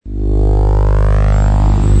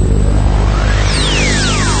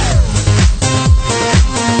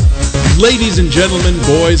Ladies and gentlemen,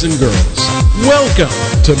 boys and girls, welcome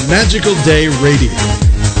to Magical Day Radio.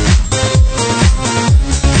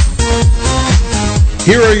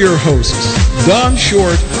 Here are your hosts, Don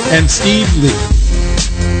Short and Steve Lee.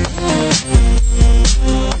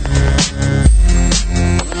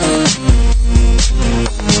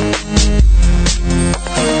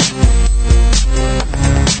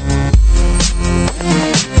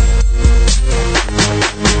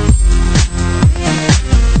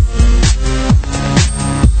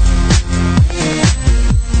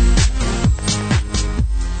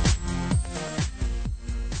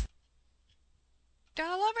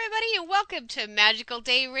 To Magical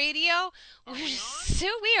Day Radio. We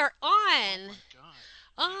are on. Oh my God.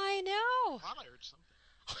 I know. I thought I heard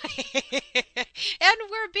something. And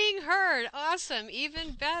we're being heard. Awesome.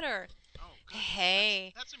 Even better. Oh, good.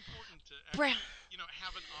 Hey. That's important to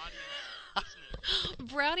have an audience listening.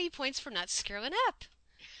 Brownie points for not screwing up.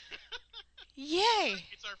 Yay.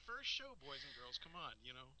 It's our first show, boys and girls. Come on,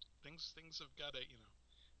 things have got to,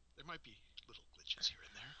 there might be little glitches here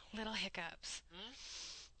and there. Little hiccups.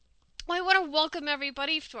 Well, I want to welcome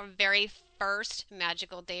everybody to our very first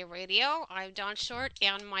Magical Day Radio. I'm Don Short,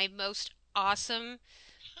 and my most awesome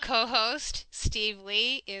co-host, Steve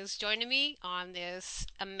Lee, is joining me on this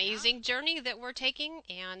amazing journey that we're taking.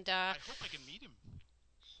 And I hope I can meet him.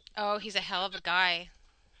 Oh, he's a hell of a guy.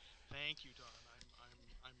 Thank you, Don.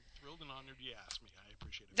 I'm thrilled and honored you asked me. I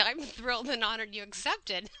appreciate it. I'm thrilled and honored you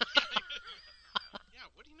accepted. Yeah,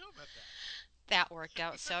 what do you know about that? That worked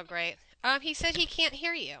out so great. He said he can't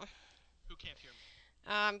hear you. Who can't hear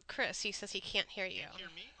me? Chris, he says he can't hear you. Can't hear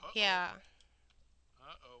me? Uh-oh. Yeah.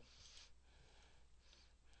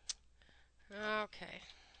 Uh-oh. Okay.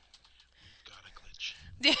 We've got a glitch.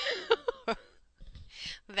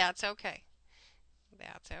 That's okay.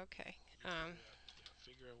 That's okay.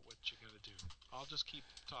 Figure out what you gotta do. I'll just keep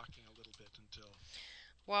talking a little bit until...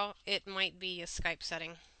 Well, it might be a Skype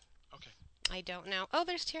setting. Okay. I don't know. Oh,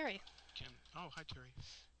 there's Terry. Oh, hi, Terry.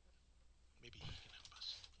 Maybe he can help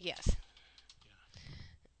us. Yes.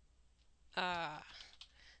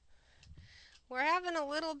 We're having a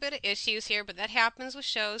little bit of issues here, but that happens with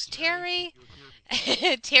shows. Terry,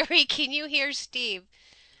 Terry, can you hear Steve?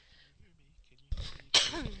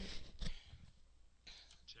 Terry,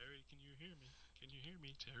 can you hear me? Can you hear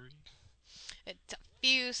me, Terry? It's a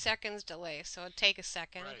few seconds delay, so it'll take a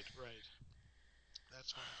second. Right.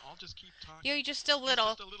 That's fine. I'll just keep talking. You're just a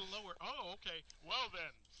little... Just a little lower. Oh, okay. Well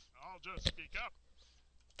then, I'll just speak up.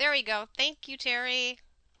 There we go. Thank you, Terry.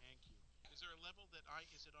 Thank you. Is there a level that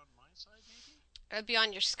is it on my side, maybe? It'd be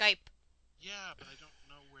on your Skype. Yeah, but I don't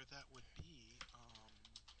know where that would be.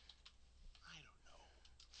 I don't know.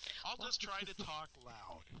 I'll just try to talk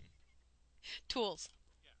loud. Tools.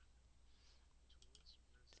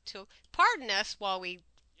 Yeah. Pardon us while we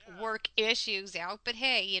work issues out, but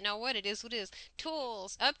hey, you know what? It is what it is.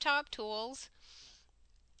 Tools. Up top, tools.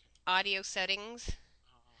 Yeah. Audio settings.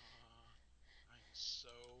 I'm so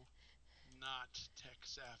not tech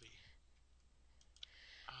savvy.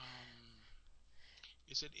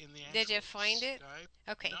 Is it in the actual Did you find it?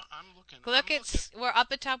 Skype? Okay. No, I'm looking. We're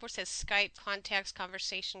up at top where it says Skype, contacts,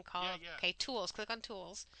 conversation, call. Yeah. Okay, tools. Click on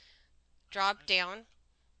tools. Drop down.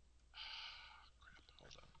 Crap,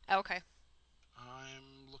 hold on. Okay.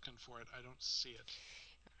 I'm looking for it. I don't see it.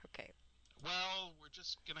 Okay. Well,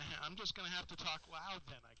 I'm just gonna have to talk loud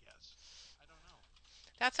then, I guess. I don't know.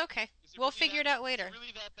 That's okay. We'll figure it out later. Is it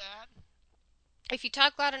really that bad? If you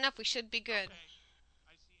talk loud enough, we should be good. Okay.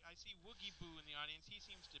 I see Woogie Boo in the audience. He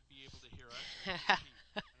seems to be able to hear us.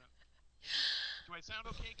 Do I sound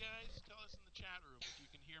okay, guys? Tell us in the chat room if you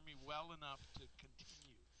can hear me well enough to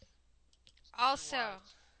continue. Also,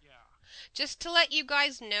 yeah. just to let you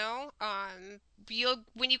guys know,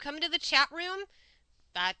 when you come into the chat room,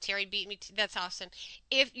 Terry beat me. That's awesome.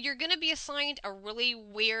 If you're going to be assigned a really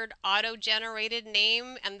weird auto-generated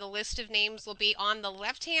name, and the list of names will be on the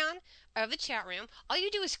left hand of the chat room, all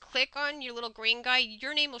you do is click on your little green guy.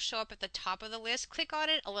 Your name will show up at the top of the list. Click on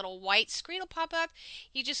it. A little white screen will pop up.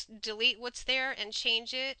 You just delete what's there and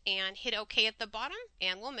change it and hit OK at the bottom,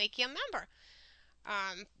 and we'll make you a member.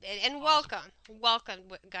 And welcome,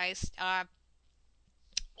 guys.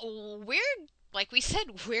 Like we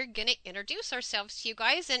said, we're going to introduce ourselves to you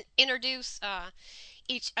guys and introduce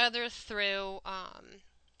each other through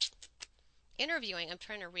interviewing. I'm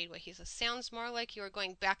trying to read what he says. Sounds more like you are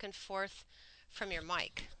going back and forth from your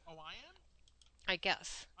mic. Oh, I am? I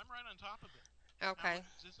guess. I'm right on top of it. Okay.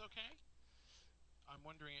 Now, is this okay? I'm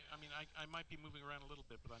wondering, I might be moving around a little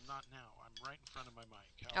bit, but I'm not now. I'm right in front of my mic.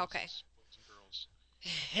 How Okay. is this, boys and girls?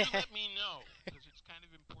 You let me know, because it's kind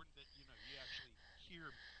of important that, you actually hear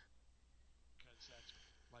me. Because that's,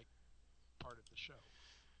 like,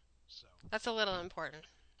 That's a little important.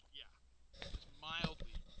 Yeah, just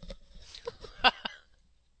mildly. I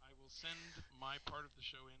will send my part of the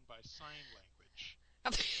show in by sign language.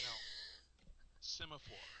 You know,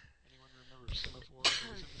 semaphore. Anyone remember semaphore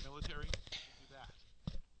who was in the military? We'll do that.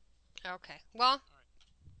 Okay. Well, All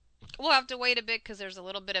right. we'll have to wait a bit because there's a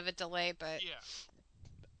little bit of a delay, but Yeah.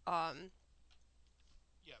 um,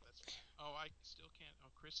 Yeah, that's. Oh, I still can't. Oh,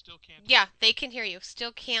 Chris still can't. yeah, hear me. they can hear you.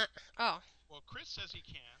 Still can't. Oh, Well, Chris says he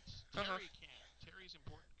can't. Uh-huh. Terry can. Terry's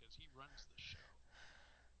important because he runs the show.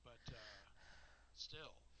 But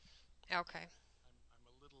still, okay.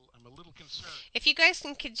 I'm a little concerned. If you guys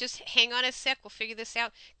could just hang on a sec, we'll figure this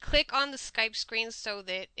out. Click on the Skype screen so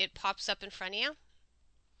that it pops up in front of you. I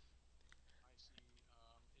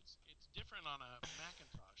see. It's different on a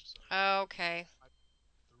Macintosh, so Okay.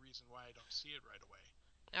 the reason why I don't see it right away.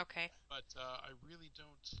 Okay. But I really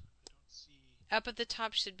don't. I don't see. Up at the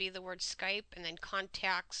top should be the word Skype and then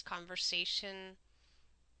contacts, conversation.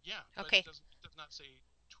 Yeah. But Okay. It does not say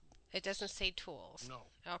tools. It doesn't say tools.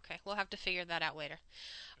 No. Okay, we'll have to figure that out later.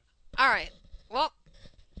 All right. Well,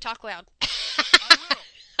 talk loud. I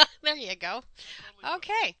will. There you go. I totally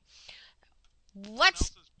Okay. will. Let's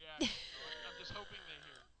Someone else is reacting, so I'm just hoping they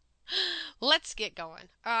hear. let's get going.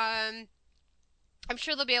 I'm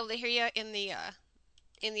sure they'll be able to hear you in the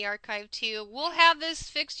archive too. We'll have this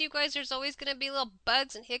fixed, you guys. There's always going to be little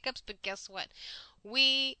bugs and hiccups, but guess what?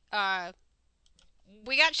 We got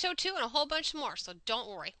show 2 and a whole bunch more, so don't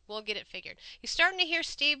worry. We'll get it figured. You're starting to hear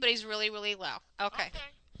Steve, but he's really, really low. Okay.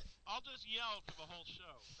 I'll just yell for the whole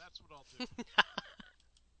show. That's what I'll do.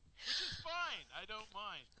 Which is fine. I don't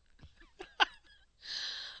mind.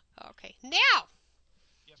 Okay. Now,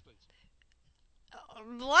 Yes, please. a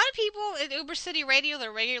lot of people at Uber City Radio,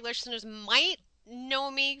 the regular listeners, might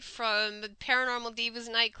know me from the Paranormal Divas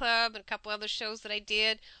nightclub and a couple other shows that I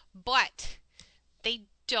did, but they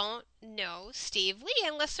don't know Steve Lee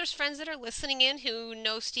unless there's friends that are listening in who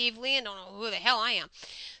know Steve Lee and don't know who the hell I am.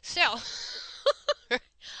 So,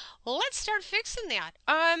 let's start fixing that.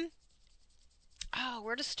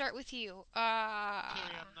 Where to start with you?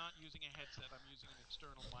 Terry, I'm not using a headset. I'm using an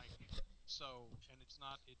external mic. So, and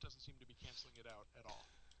it doesn't seem to be canceling it out at all.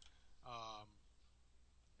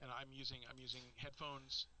 And I'm using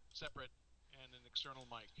headphones separate and an external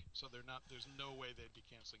mic. So there's no way they'd be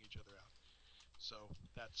canceling each other out. So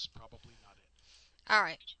that's probably not it. All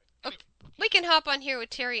right. Anyway, We can hop on here with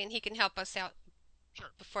Terry and he can help us out sure.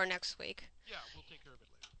 before next week. Yeah, we'll take care of it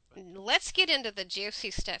later. But Let's get into the juicy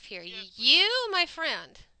stuff here. Yes, You, my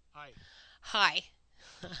friend. hi. Hi.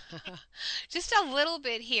 Just a little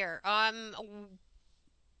bit here. Kind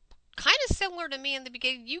of similar to me in the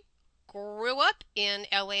beginning. You grew up in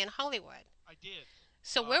LA and Hollywood. I did.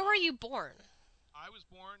 So where were you born? I was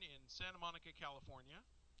born in Santa Monica, California.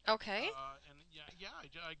 Okay. And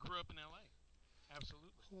I grew up in LA. Absolutely.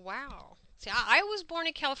 Wow. See, I was born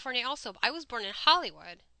in California also. I was born in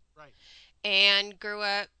Hollywood. Right. And grew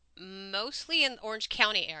up mostly in the Orange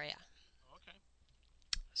County area. Okay.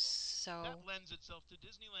 So That lends itself to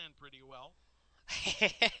Disneyland pretty well.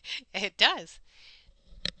 it does.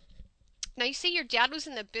 Now you say your dad was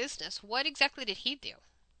in the business. What exactly did he do?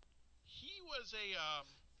 He was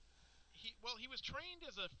he was trained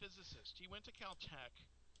as a physicist. He went to Caltech,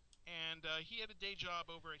 and he had a day job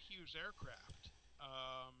over at Hughes Aircraft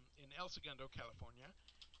in El Segundo, California.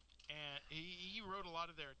 And he wrote a lot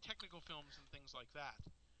of their technical films and things like that.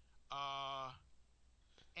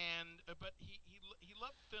 But he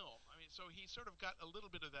loved film. I mean, so he sort of got a little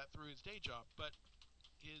bit of that through his day job. But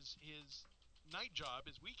his night job,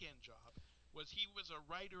 his weekend job, was he was a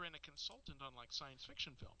writer and a consultant on like science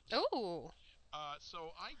fiction films. Oh.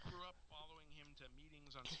 So I grew up following him to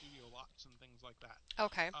meetings on studio lots and things like that.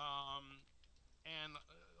 Okay. And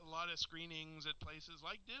a lot of screenings at places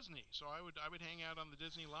like Disney. So I would hang out on the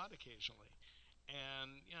Disney lot occasionally.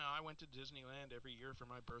 And I went to Disneyland every year for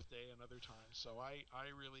my birthday and other times. So I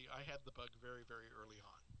had the bug very, very early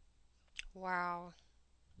on. Wow.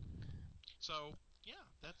 So yeah,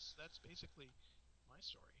 that's basically my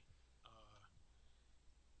story.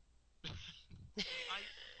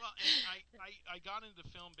 I got into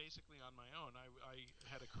film basically on my own. I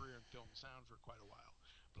had a career in film and sound for quite a while,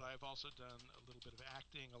 but I've also done a little bit of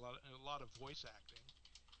acting, a lot of voice acting,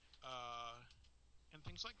 and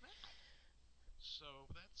things like that. So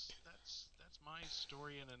that's my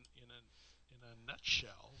story in a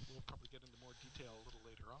nutshell. We'll probably get into more detail a little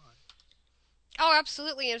later on. Oh,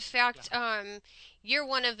 absolutely. In fact, you're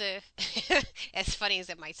one of the, as funny as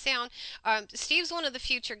it might sound, Steve's one of the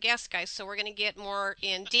future guest guys, so we're going to get more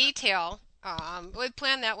in detail. We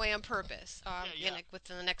planned that way on purpose.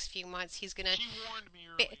 Within the next few months, he's going to... She warned me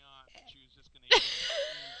early on that she was just going to use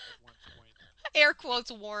at Air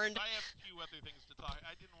quotes warned. I have a few other things to talk.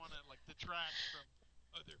 I didn't want to like detract from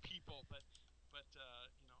other people, but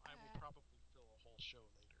I will probably fill a whole show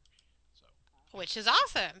later. So Which is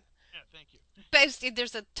awesome. yeah, thank you. But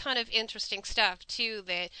there's a ton of interesting stuff too.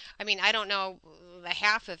 That I mean, I don't know the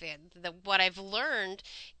half of it. What I've learned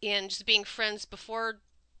in just being friends before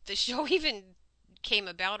the show even came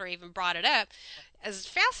about or even brought it up has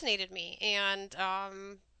fascinated me. And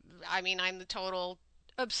I mean, I'm the total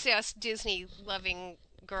obsessed Disney loving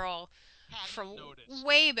girl Hadn't from noticed.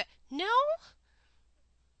 way back. No.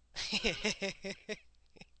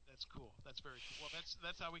 That's cool. That's very cool. Well,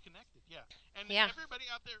 that's how we connected. Yeah. And Yeah. everybody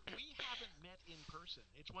out there, we haven't met in person.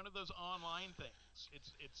 It's one of those online things.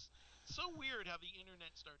 It's so weird how the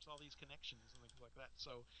internet starts all these connections and things like that.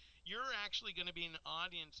 So you're actually going to be an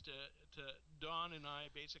audience to Dawn and I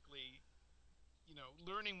basically,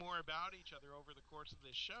 learning more about each other over the course of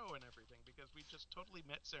this show and everything because we just totally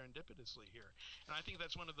met serendipitously here. And I think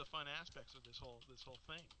that's one of the fun aspects of this whole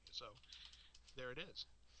thing. So there it is.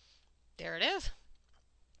 There it is.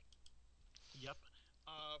 Yep.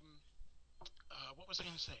 What was I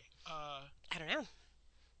going to say? I don't know.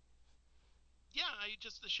 Yeah, I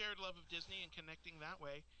just the shared love of Disney and connecting that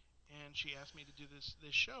way. And she asked me to do this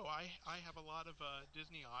show. I have a lot of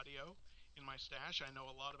Disney audio in my stash. I know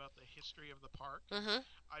a lot about the history of the park. Mhm.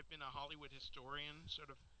 I've been a Hollywood historian, sort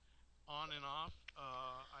of on and off.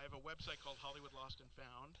 I have a website called Hollywood Lost and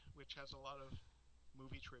Found, which has a lot of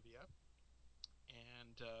movie trivia.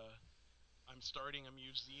 And I'm starting a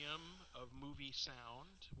museum of movie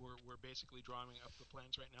sound. We're basically drawing up the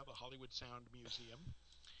plans right now, the Hollywood Sound Museum.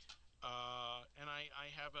 And I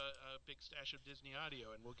have a big stash of Disney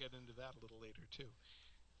audio, and we'll get into that a little later too.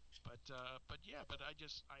 But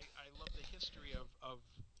I love the history of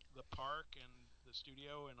the park and the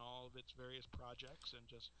studio and all of its various projects, and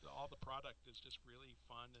just all the product is just really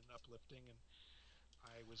fun and uplifting. And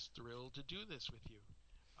I was thrilled to do this with you.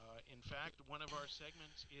 In fact, one of our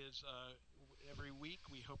segments is every week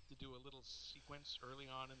we hope to do a little sequence early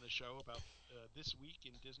on in the show about this week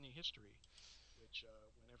in Disney history, which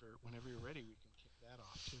whenever you're ready, we can kick that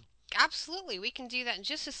off too. Absolutely, we can do that in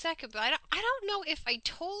just a second. But I don't know if I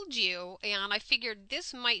told you, and I figured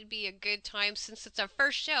this might be a good time since it's our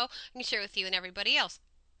first show. I can share with you and everybody else.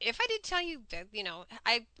 If I did tell you that,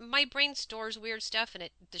 my brain stores weird stuff and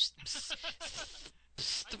it just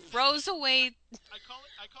throws away. I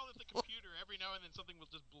call it the computer. Every now and then something will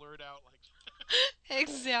just blurt out like.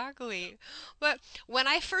 Exactly. But when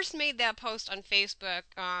I first made that post on Facebook,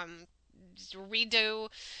 just redo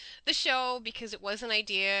the show because it was an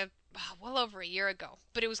idea well over a year ago,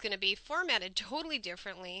 but it was going to be formatted totally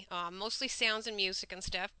differently, mostly sounds and music and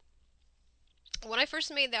stuff. When I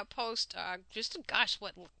first made that post, just gosh,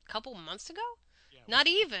 what, a couple months ago? Yeah. Not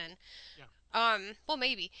even. Yeah. Well,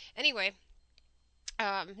 maybe. Anyway,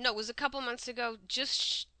 no, it was a couple months ago.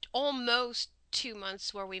 Just almost 2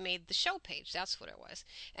 months where we made the show page. That's what it was.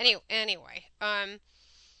 Anyway,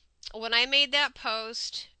 when I made that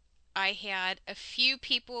post, I had a few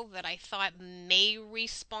people that I thought may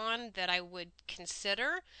respond that I would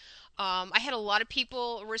consider. I had a lot of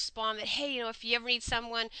people respond that, hey, if you ever need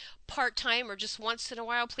someone part time or just once in a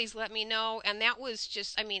while, please let me know. And that was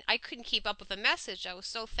just, I mean, I couldn't keep up with the message. I was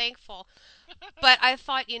so thankful. But I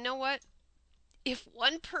thought, you know what? If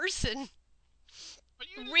one person But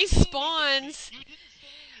you didn't responds. Say anything to me. You didn't say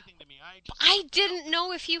anything to me. I didn't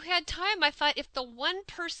know if you had time. I thought if the one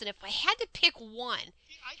person, if I had to pick one,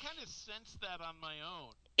 See, I kind of sensed that on my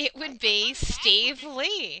own. it would be Steve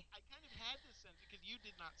Lee. I kind of had to sense it because you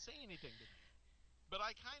did not say anything to me. But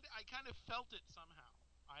I kind of felt it somehow.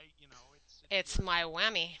 It's my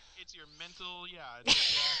whammy. It's your mental, yeah, it's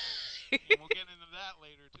exactly. And we'll get into that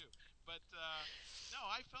later too. But no,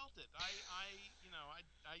 I felt it.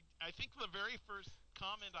 I think the very first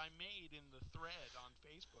comment I made in the thread on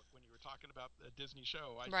Facebook when you were talking about the Disney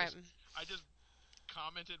show, I just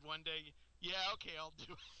commented one day, yeah, okay, I'll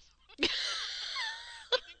do it.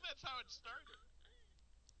 I think that's how it started.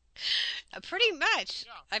 Pretty much.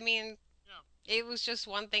 Yeah. I mean, Yeah. it was just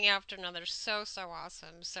one thing after another. So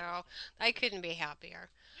awesome. So I couldn't be happier.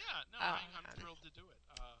 Yeah, no, I'm thrilled to do it.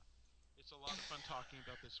 It's a lot of fun talking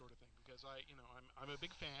about this sort of thing because I'm a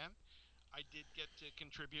big fan. I did get to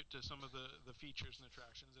contribute to some of the features and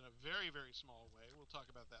attractions in a very, very small way. We'll talk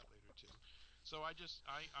about that later too. So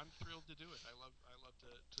I'm thrilled to do it. I love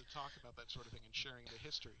to talk about that sort of thing and sharing the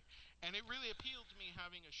history. And it really appealed to me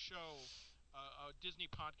having a show, a Disney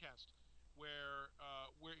podcast, where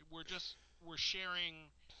we're sharing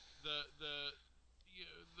the the you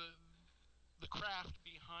know, the craft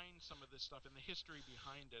behind some of this stuff and the history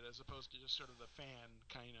behind it, as opposed to just sort of the fan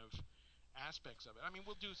kind of aspects of it. I mean,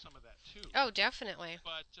 we'll do some of that too. Oh, definitely.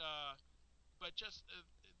 But just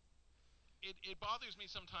it bothers me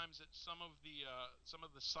sometimes that some of the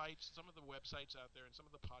sites, some of the websites out there, and some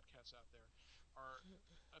of the podcasts out there are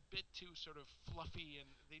a bit too sort of fluffy, and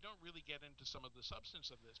they don't really get into some of the substance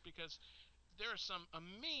of this, because there are some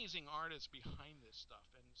amazing artists behind this stuff,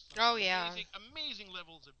 and some Oh, yeah. amazing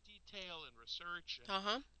levels of detail and research,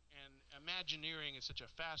 Uh-huh. and Imagineering is such a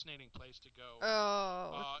fascinating place to go.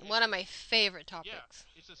 Oh, one of my favorite Yeah, topics.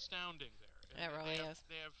 it's astounding there. It really they have, is.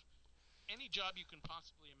 They have any job you can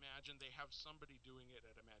possibly imagine. They have somebody doing it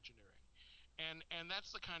at Imagineering, and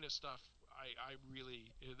that's the kind of stuff that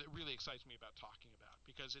really excites me about talking about,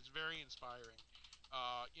 because it's very inspiring.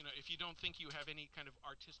 If you don't think you have any kind of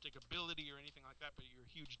artistic ability or anything like that, but you're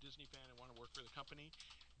a huge Disney fan and want to work for the company,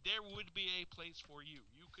 there would be a place for you.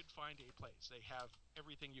 You could find a place. They have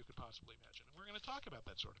everything you could possibly imagine, and we're going to talk about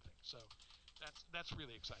that sort of thing. So that's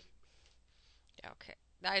really exciting to me. Okay.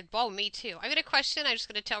 Me too. I got a question. I'm just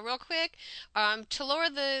going to tell real quick. To lower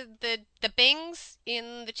the bangs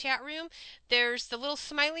in the chat room, there's the little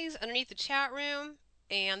smileys underneath the chat room,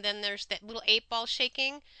 and then there's that little 8-ball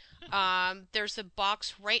shaking. There's a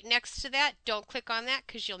box right next to that. Don't click on that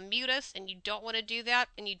because you'll mute us, and you don't want to do that,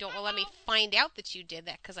 and you don't want to let me find out that you did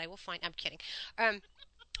that because I will find. I'm kidding.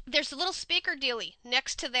 There's a little speaker dealie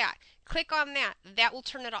next to that. Click on that. That will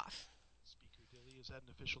turn it off. Speaker dilly, is that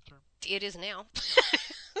an official term? It is now.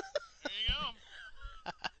 There you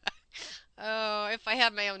go. Oh, if I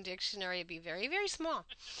had my own dictionary, it'd be very, very small.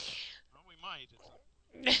 Well, we might.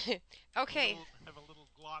 Okay. Have a little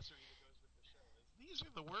glossary that goes with the show. These are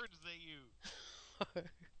the words they use. Okay.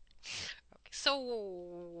 So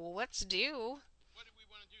let's do. What do we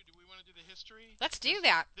want to do? Do we want to do the history? Let's do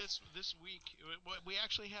that. This week, we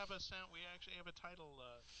actually have a sound. We actually have a title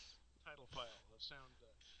file, a sound.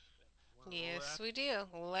 Yes, we do.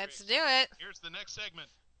 Let's do it. Here's the next segment.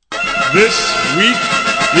 This week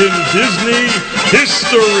in Disney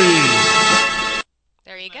history.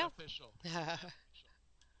 There you go. Official.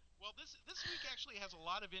 Well, this week actually has a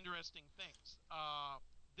lot of interesting things.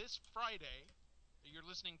 This Friday, you're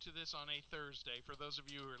listening to this on a Thursday. For those of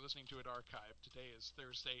you who are listening to it archived, today is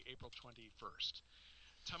Thursday, April 21st.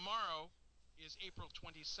 Tomorrow is April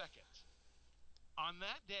 22nd. On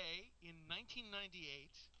that day, in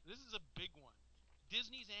 1998, this is a big one,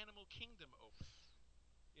 Disney's Animal Kingdom opened.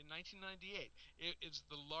 In 1998, it's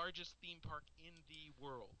the largest theme park in the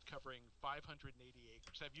world, covering 580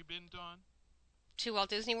 acres. Have you been, Dawn? To Walt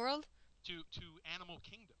Disney World? To Animal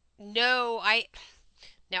Kingdom? No, I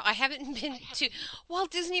haven't been to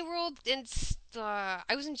Walt Disney World since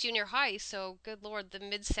I was in junior high. So good lord, the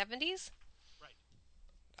mid '70s. Right.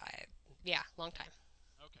 Yeah, long time.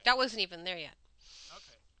 Okay. That wasn't even there yet.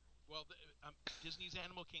 Okay. Well, Disney's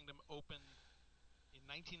Animal Kingdom opened in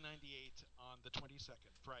 1998 on the 22nd.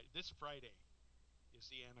 This Friday is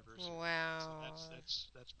the anniversary. Wow. So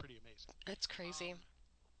that's pretty amazing. That's crazy.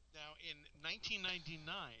 Now, in 1999,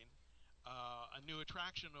 a new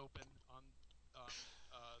attraction opened on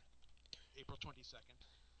April 22nd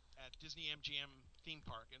at Disney MGM theme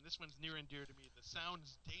park, and this one's near and dear to me. The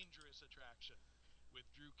Sounds Dangerous attraction with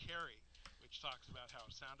Drew Carey, which talks about how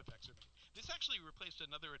sound effects are made. This actually replaced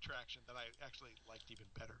another attraction that I actually liked even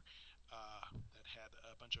better, that had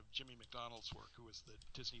a bunch of Jimmy McDonald's work, who was the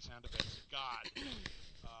Disney sound effects god. And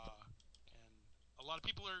a lot of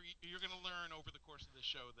people you're going to learn over the course of this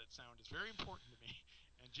show that sound is very important to me,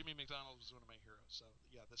 and Jimmy McDonald was one of my heroes. So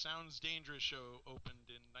yeah, the Sounds Dangerous show opened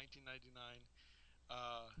in 1999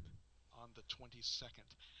 on the 22nd.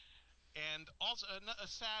 And also a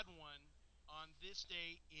sad one, on this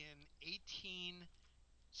day in 1868,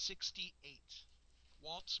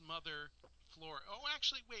 Walt's mother, Flora. Oh,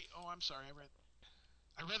 actually, wait. Oh, I'm sorry. I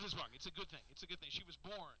read this wrong. It's a good thing. She was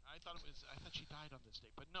born. I thought she died on this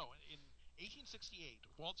date, but no. In 1868,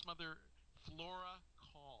 Walt's mother, Flora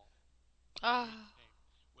Call,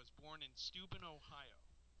 was born in Steuben, Ohio.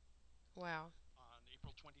 Wow. On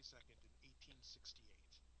April 22nd in 1868.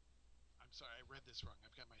 I'm sorry, I read this wrong.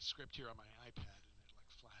 I've got my script here on my iPad, and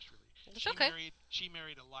it flashed really. It's okay. She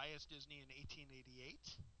married Elias Disney in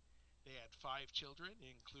 1888. They had 5 children,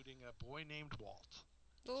 including a boy named Walt.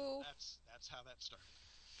 Ooh. So that's how that started.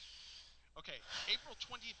 Okay, April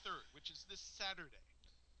 23rd, which is this Saturday.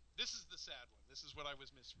 This is the sad one. This is what I was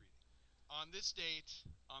misreading. On this date,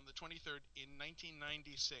 on the 23rd, in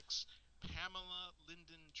 1996, Pamela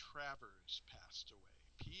Lyndon Travers passed away.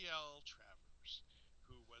 P.L. Travers,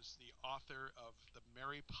 who was the author of the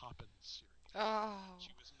Mary Poppins series. Oh.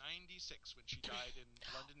 She was 96 when she died in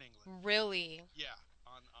London, England. Really? Yeah,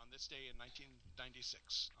 on this day in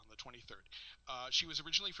 1996, on the 23rd. She was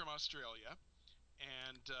originally from Australia,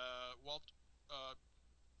 and Walt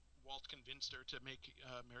convinced her to make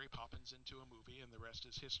Mary Poppins into a movie, and the rest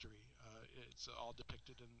is history. It's all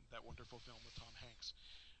depicted in that wonderful film with Tom Hanks.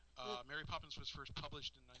 Mary Poppins was first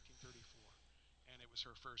published in 1934, and it was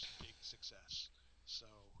her first big success. So,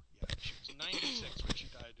 yeah, she was 96 when she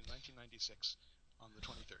died in 1996 on the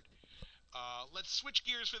 23rd. Let's switch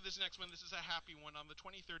gears for this next one. This is a happy one. On the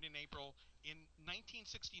 23rd in April in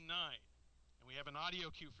 1969, and we have an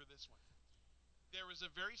audio cue for this one, there was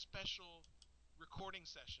a very special recording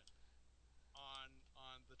session on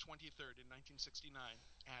the 23rd in 1969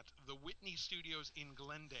 at the Whitney Studios in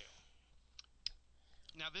Glendale.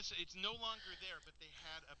 Now it's no longer there, but they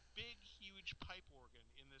had a big, huge pipe organ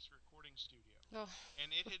in this recording studio. Oh.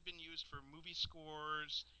 And it had been used for movie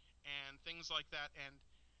scores and things like that, and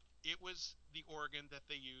it was the organ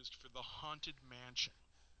that they used for the Haunted Mansion.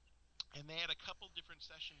 And they had a couple different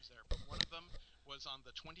sessions there, but one of them was on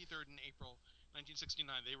the 23rd in April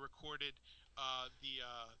 1969. They recorded the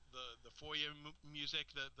foyer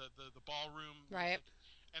music, the ballroom right. music,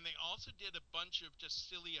 and they also did a bunch of just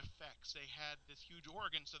silly effects. They had this huge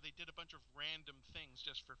organ, so they did a bunch of random things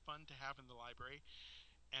just for fun to have in the library.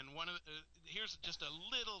 And here's just a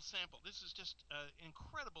little sample. This is just an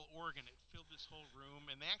incredible organ. It filled this whole room,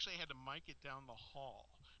 and they actually had to mic it down the hall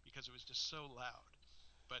because it was just so loud.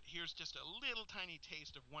 But here's just a little tiny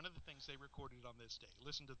taste of one of the things they recorded on this day.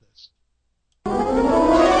 Listen to this.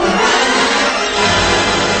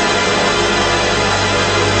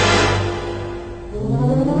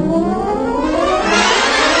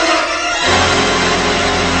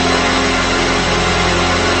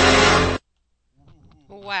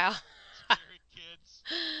 Wow. Scary kids.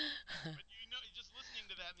 But just listening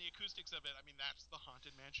to that and the acoustics of it, I mean, that's the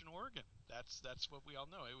Haunted Mansion organ. That's what we all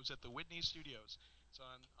know. It was at the Whitney Studios. So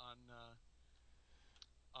on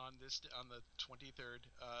the 23rd,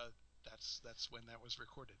 that's when that was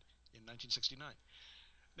recorded in 1969.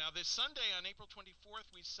 Now, this Sunday on April 24th,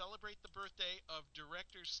 we celebrate the birthday of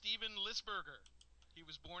director Steven Lisberger. He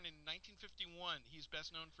was born in 1951. He's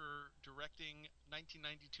best known for directing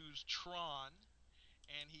 1992's Tron,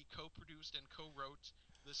 and he co-produced and co-wrote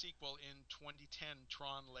the sequel in 2010,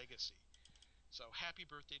 Tron Legacy. So happy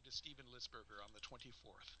birthday to Steven Lisberger on the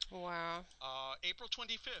 24th. Wow. April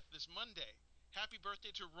 25th, this Monday. Happy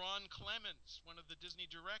birthday to Ron Clements, one of the Disney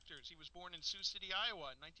directors. He was born in Sioux City,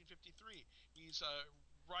 Iowa in 1953. He's a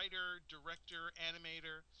writer, director,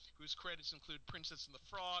 animator whose credits include Princess and the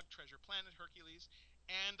Frog, Treasure Planet, Hercules,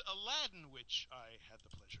 and Aladdin, which I had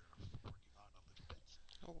the pleasure of working on a little bit.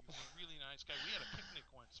 Oh. He was a really nice guy. We had a picnic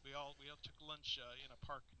once. We all took lunch in a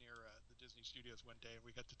park near the Disney Studios one day, and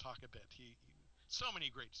we got to talk a bit. He so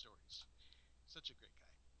many great stories. Such a great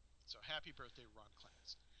guy. So happy birthday, Ron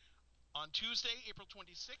Clements. On Tuesday, April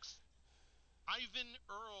 26th, Ivan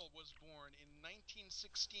Earl was born in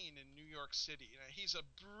 1916 in New York City. He's a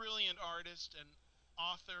brilliant artist and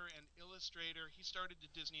author and illustrator. He started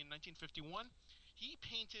at Disney in 1951. He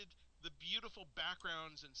painted the beautiful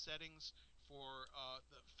backgrounds and settings for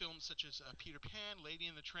the films such as Peter Pan,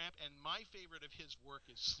 Lady and the Tramp, and my favorite of his work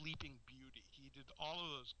is Sleeping Beauty. He did all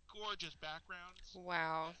of those gorgeous backgrounds.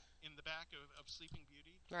 Wow. In the back of Sleeping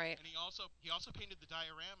Beauty. Right. And he also painted the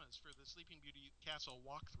dioramas for the Sleeping Beauty castle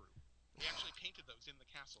walkthrough. He actually painted those in the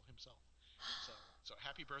castle himself. So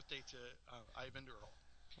happy birthday to Ivan Earl.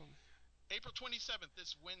 April 27th,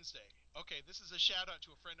 this Wednesday. Okay, this is a shout out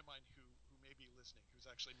to a friend of mine who may be listening, who's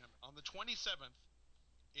actually a member. On the 27th,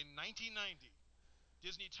 in 1990,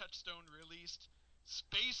 Disney Touchstone released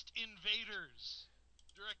Spaced Invaders,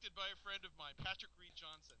 directed by a friend of mine, Patrick Reed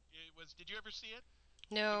Johnson. Did you ever see it?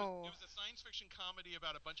 No. It was a science fiction comedy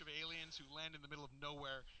about a bunch of aliens who land in the middle of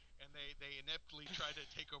nowhere, and they ineptly try to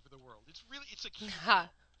take over the world. It's a cute film.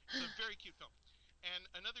 It's a very cute film. And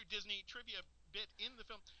another Disney trivia bit in the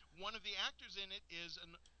film, one of the actors in it is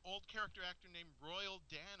an old character actor named Royal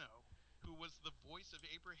Dano, who was the voice of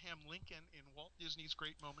Abraham Lincoln in Walt Disney's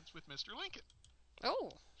Great Moments with Mr. Lincoln.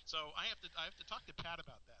 Oh. So I have to talk to Pat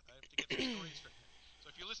about that. I have to get some stories from him.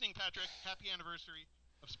 So if you're listening, Patrick, happy anniversary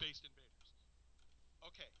of Spaced Invaders.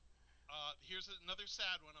 Okay, here's another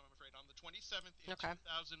sad one, I'm afraid. On the 27th in 2001,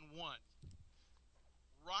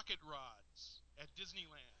 Rocket Rods at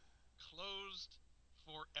Disneyland closed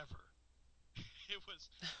forever. It was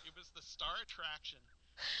the star attraction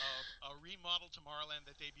of a remodeled Tomorrowland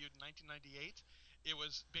that debuted in 1998. It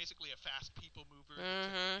was basically a fast people mover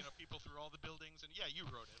that took, people through all the buildings. And yeah, you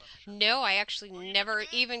rode it, I'm sure. No, I actually never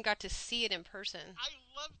even got to see it in person. I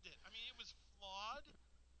loved it. I mean, it was flawed.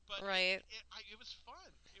 But right. It was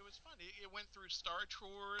fun. It was fun. It went through Star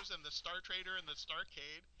Tours and the Star Trader and the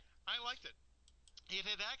Starcade. I liked it. It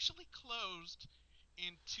had actually closed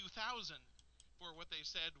in 2000 for what they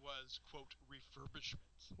said was, quote, refurbishment,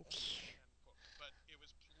 end quote. But it was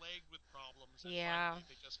plagued with problems, and Yeah. finally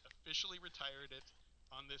they just officially retired it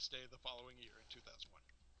on this day the following year in 2001.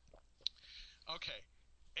 Okay,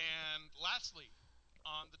 and lastly,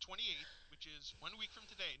 on the 28th, which is 1 week from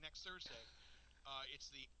today, next Thursday, it's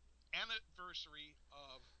the anniversary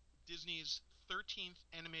of Disney's 13th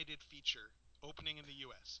animated feature opening in the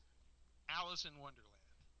U.S., Alice in Wonderland.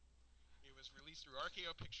 It was released through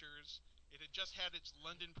RKO Pictures. It had just had its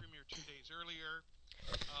London premiere 2 days earlier.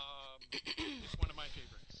 It's one of my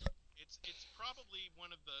favorites. It's probably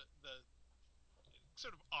one of the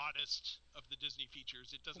sort of oddest of the Disney features.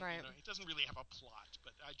 It doesn't Right. it doesn't really have a plot,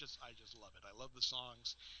 but I just love it. I love the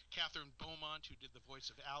songs. Catherine Beaumont, who did the voice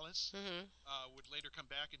of Alice, would later come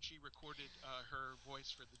back, and she recorded her voice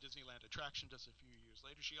for the Disneyland attraction just a few years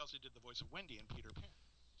later. She also did the voice of Wendy in Peter Pan.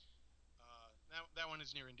 That one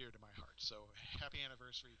is near and dear to my heart. So happy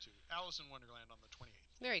anniversary to Alice in Wonderland on the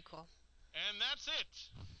 28th. Very cool. And that's it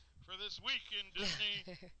for this week in Disney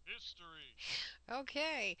history.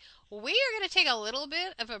 Okay. We are going to take a little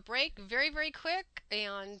bit of a break, very, very quick,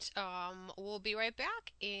 and we'll be right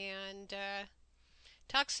back and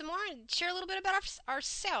talk some more and share a little bit about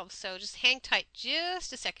ourselves. So just hang tight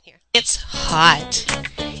just a second here. It's hot.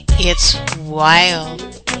 It's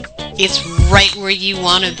wild. It's right where you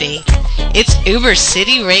want to be. It's Uber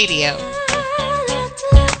City Radio.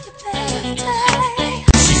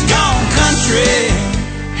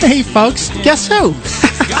 Hey folks, guess who?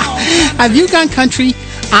 Have you gone country?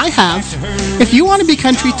 I have. If you want to be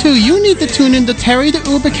country too, you need to tune in to Terry the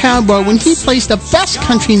Uber Cowboy when he plays the best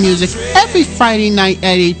country music every Friday night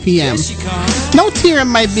at 8 p.m. No tear in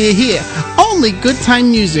my beer here, only good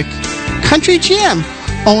time music. Country Jam,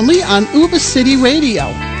 only on Uber City Radio.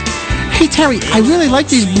 Hey Terry, I really like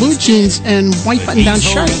these blue jeans and white button-down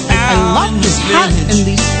shirt. I love this hat and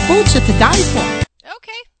these boots are to die for.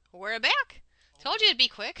 Okay, we're back. Told you it'd be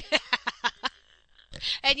quick.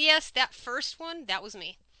 And yes, that first one, that was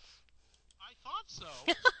me. I thought so.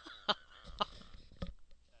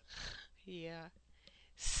 Yeah.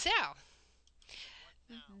 So,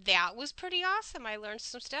 that was pretty awesome. I learned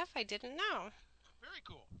some stuff I didn't know. Very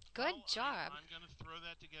cool. Good Well, job. I'm going to throw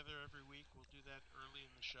that together every week. We'll do that early in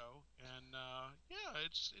the show. And, yeah,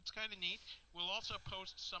 it's kind of neat. We'll also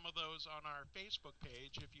post some of those on our Facebook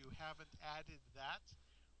page. If you haven't added that,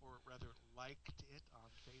 or rather liked it on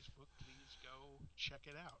Facebook, please go check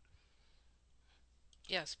it out.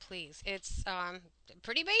 Yes, please. It's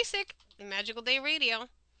pretty basic. Magical Day Radio.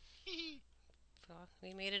 So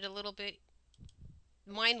we made it a little bit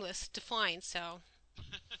mindless to find, so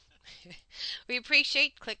we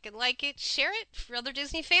appreciate. Click and like it, share it for other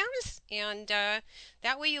Disney fans, and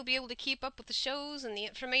that way you'll be able to keep up with the shows and the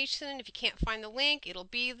information. If you can't find the link, it'll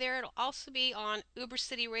be there. It'll also be on Uber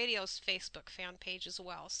City Radio's Facebook fan page as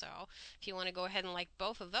well. So if you want to go ahead and like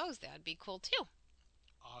both of those, that'd be cool too.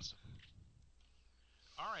 Awesome.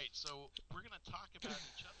 All right, so we're going to talk about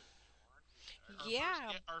each other now, aren't we?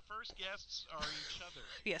 Yeah. Our first guests are each other.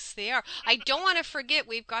 Yes, they are. I don't want to forget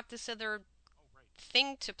we've got this other Oh, right.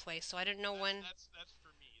 thing to play, so I didn't know when. That's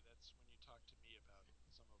for me. That's when you talk to me about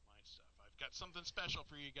some of my stuff. I've got something special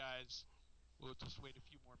for you guys. We'll just wait a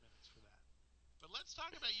few more minutes for that. But let's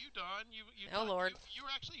talk about you, Dawn. Oh, Lord. You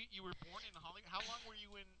were born in Hollywood. How long were you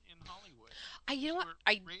in Hollywood? You know what?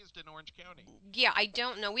 You were raised in Orange County. Yeah, I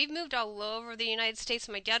don't know. We've moved all over the United States.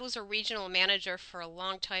 My dad was a regional manager for a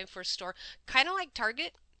long time for a store, kind of like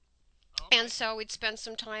Target. Okay. And so we'd spend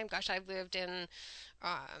some time. Gosh, I've lived in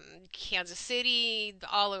Kansas City,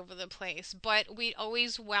 all over the place. But we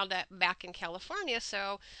always wound up back in California.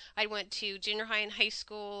 So I went to junior high and high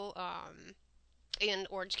school in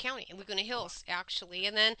Orange County, in Laguna Hills, actually.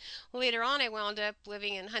 And then later on, I wound up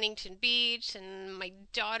living in Huntington Beach. And my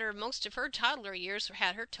daughter, most of her toddler years,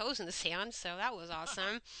 had her toes in the sand. So that was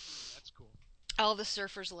awesome. That's cool. All the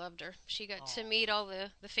surfers loved her. She got to meet all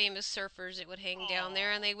the famous surfers that would hang down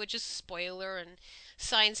there, and they would just spoil her and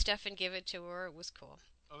sign stuff and give it to her. It was cool.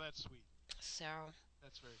 Oh, that's sweet. So,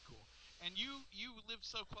 That's very cool. And you live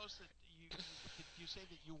so close that you say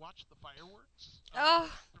that you watched the fireworks? Oh.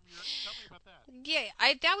 Tell me about that.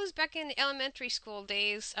 yeah, that was back in elementary school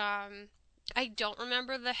days. I don't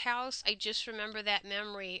remember the house. I just remember that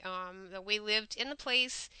memory. That we lived in a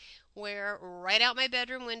place where right out my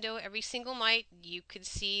bedroom window every single night you could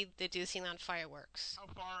see the Disneyland fireworks. How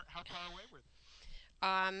far away were they?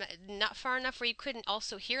 Not far enough where you couldn't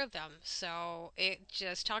also hear them. So it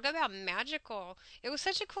just, talk about magical. It was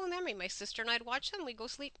such a cool memory. My sister and I'd watch them. We'd go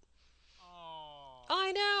sleep. Oh,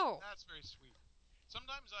 I know. that's very sweet.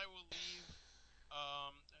 Sometimes I will leave.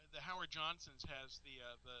 The Howard Johnson's has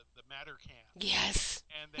the Matter can. Yes.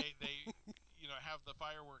 And they have the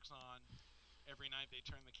fireworks on every night. They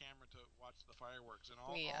turn the camera to watch the fireworks, and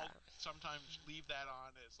I'll sometimes leave that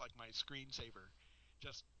on as like my screensaver,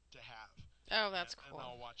 just to have. Oh, that's cool. And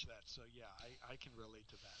I'll watch that. So yeah, I can relate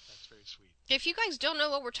to that. That's very sweet. If you guys don't know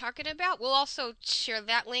what we're talking about, we'll also share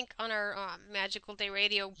that link on our Magical Day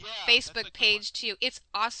Radio Facebook page too. It's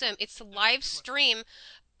awesome. It's a live stream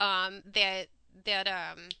that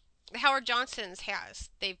Howard Johnson's has.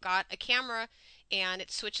 They've got a camera and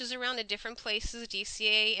it switches around to different places,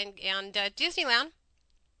 DCA and Disneyland,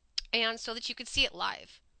 and so that you can see it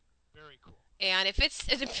live. Very cool. And if it's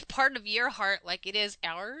a part of your heart like it is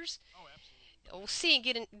ours,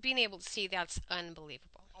 being able to see, that's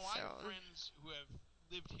unbelievable. I have friends who have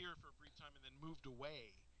lived here for a brief time and then moved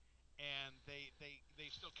away, and they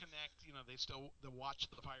still connect. They still watch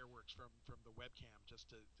the fireworks from the webcam just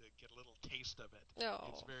to get a little taste of it. Oh.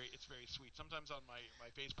 It's very sweet. Sometimes on my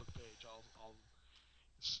Facebook page, I'll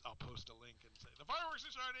post a link and say the fireworks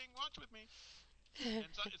are starting. Watch with me. And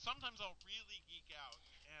sometimes I'll really geek out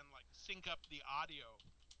and like sync up the audio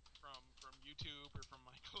from YouTube or from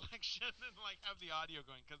my collection and like have the audio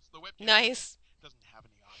going because the webcam doesn't have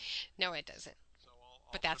any audio. No, it doesn't. So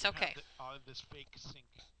but that's okay. I'll have this fake sync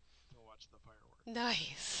to watch the fireworks.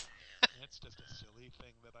 Nice. It's just a silly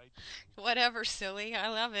thing that I do. Whatever, silly. I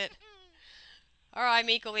love it. Or I'm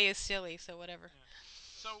equally as silly, so whatever. Yeah.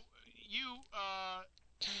 So you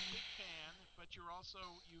big fan, but you're also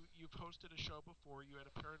you've hosted a show before. You had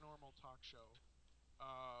a paranormal talk show.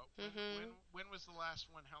 When was the last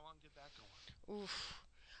one? How long did that go on? Oof.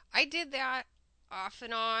 I did that off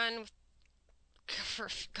and on for,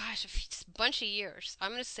 gosh, a bunch of years.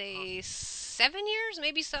 I'm going to say 7 years,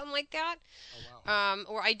 maybe something like that. Oh, wow.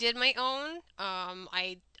 Or I did my own.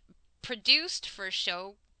 I produced for a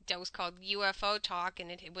show that was called UFO Talk, and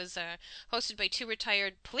it was hosted by 2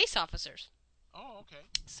 retired police officers. Oh, okay.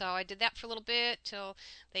 So I did that for a little bit till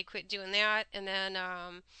they quit doing that, and then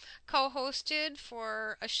co-hosted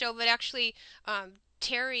for a show that actually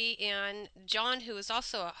Terry and John, who is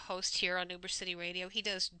also a host here on Uber City Radio, he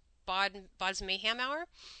does Bod's Mayhem Hour,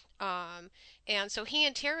 and so he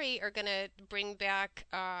and Terry are gonna bring back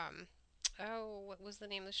what was the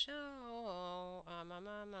name of the show?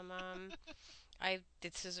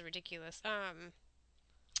 This is ridiculous.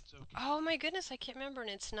 Okay. Oh my goodness, I can't remember, and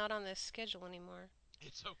it's not on the schedule anymore.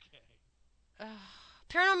 It's okay.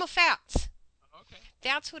 Paranormal Facts. Okay.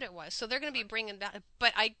 That's what it was. So they're going to be bringing that.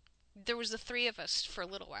 But there was the 3 of us for a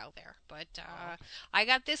little while there. But okay. I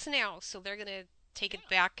got this now, so they're going to take it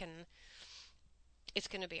back, and it's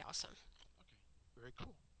going to be awesome. Okay. Very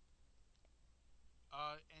cool.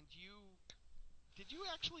 And did you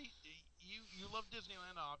actually you love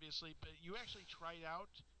Disneyland obviously, but you actually tried out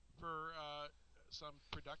for some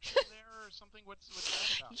production there or something? What's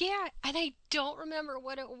that about? Yeah, and I don't remember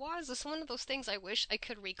what it was. It's one of those things I wish I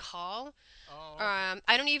could recall. Oh, okay.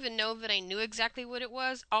 I don't even know that I knew exactly what it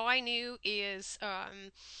was. All I knew is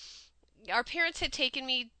our parents had taken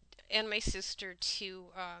me and my sister to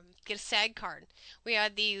get a SAG card. We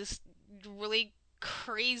had these really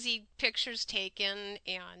crazy pictures taken,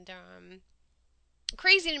 and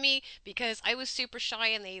crazy to me because I was super shy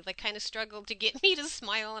and they like kind of struggled to get me to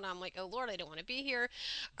smile, and I'm like, oh Lord, I don't want to be here.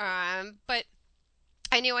 But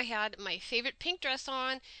I knew I had my favorite pink dress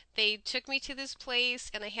on. They took me to this place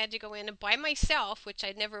and I had to go in by myself, which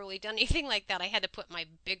I'd never really done anything like that. I had to put my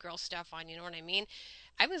big girl stuff on, you know what I mean?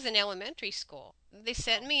 I was in elementary school. They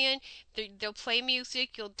sent me in. They'll play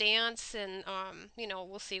music, you'll dance, and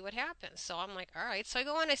we'll see what happens. So I'm like, all right. So I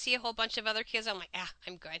go in, I see a whole bunch of other kids. I'm like,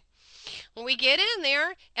 I'm good. When we get in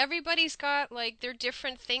there, everybody's got like their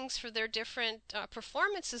different things for their different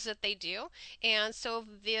performances that they do, and so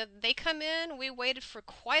they come in. We waited for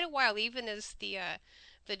quite a while, even as the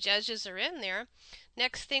judges are in there.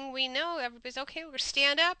 Next thing we know, everybody's okay. We're going to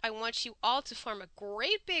stand up. I want you all to form a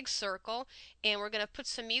great big circle, and we're going to put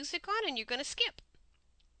some music on, and you're going to skip.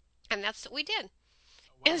 And that's what we did.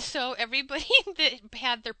 Wow. And so everybody that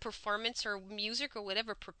had their performance or music or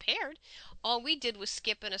whatever prepared, all we did was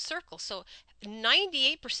skip in a circle. So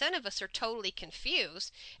 98% of us are totally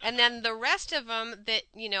confused. And then the rest of them that,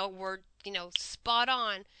 were, spot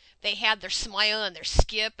on, they had their smile and their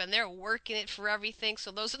skip and they're working it for everything.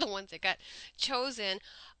 So those are the ones that got chosen.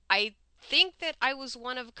 I think that I was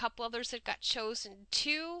one of a couple others that got chosen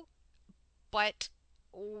too, but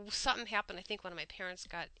something happened. I think one of my parents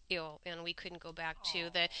got ill and we couldn't go back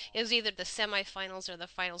to it was either the semifinals or the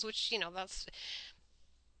finals, which, that's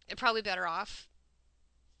probably better off.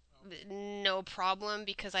 No problem,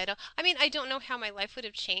 because I don't know how my life would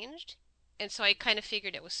have changed. And so I kind of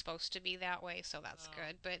figured it was supposed to be that way, so that's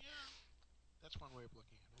good. But yeah, that's one way of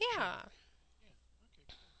looking at it. yeah. Sure. Yeah.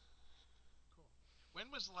 Okay. Cool. When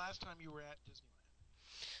was the last time you were at Disneyland?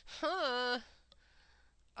 Huh.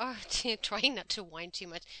 Oh, trying not to whine too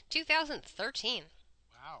much. 2013.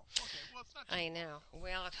 Wow. Okay, well, it's not too I long. know.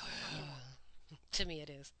 Well, Not too long. to me it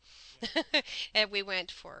is. Yeah. And we went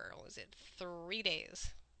for, what was it, 3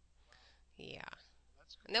 days. Yeah.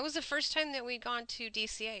 That's And that was the first time that we'd gone to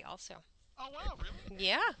DCA also. Oh, wow, really?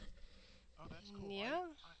 Yeah. Oh, that's cool. Yeah.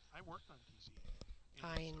 I worked on DCA in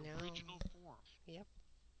I its know. original form. Yep.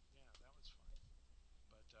 Yeah, that was fun.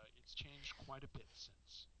 But it's changed quite a bit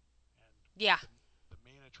since. And Yeah. the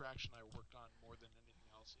main attraction I worked on more than anything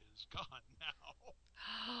else is gone now.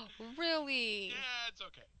 Really? Yeah, it's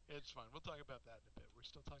okay. It's fine. We'll talk about that in a bit. We're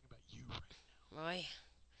still talking about you right now. Boy.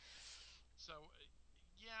 So,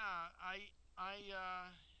 yeah, I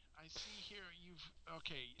see here you've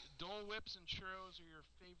Dole Whips and churros are your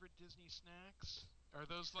favorite Disney snacks. Are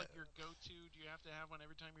those like your go-to? Do you have to have one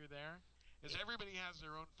every time you're there? Because everybody has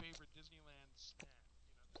their own favorite Disneyland snack.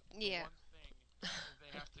 You know, the Yeah. one thing that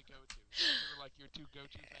they have to go to. Those are like your two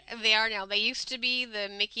go-to things. They are now. They used to be the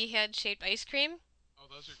Mickey head shaped ice cream. Oh,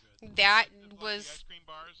 those are good. That Like was the ice cream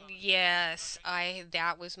bars on yes, okay.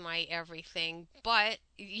 that was my everything. But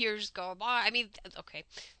years go by. I mean, okay,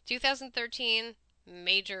 2013,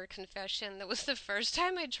 major confession. That was the first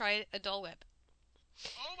time I tried a Dole Whip.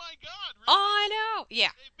 Oh my God! Really? Oh, I know. Yeah,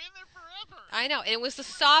 They've been there forever. I know. And it was the You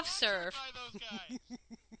were soft sponsored serve. by those guys.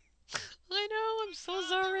 I know. I'm so God,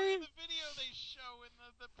 sorry. The video they show in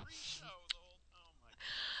the pre-show, the whole. Oh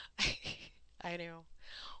my God. I know.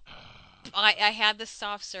 I had the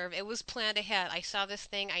soft serve. It was planned ahead. I saw this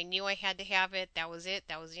thing. I knew I had to have it. That was it.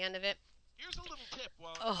 That was the end of it. Here's a little tip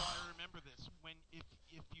while Oh. I remember this.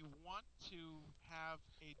 If you want to have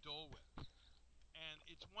a Dole Whip, and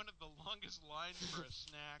it's one of the longest lines for a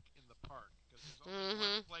snack in the park because there's only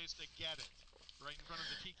one place to get it, right in front of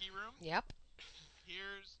the Tiki Room. Yep.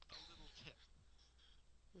 Here's a little tip: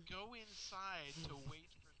 go inside to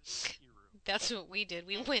wait for the Tiki Room. That's what we did.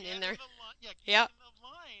 We And went get in there. Get Yep. in the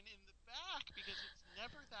line in the back because it's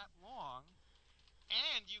never that long,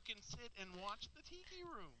 and you can sit and watch the Tiki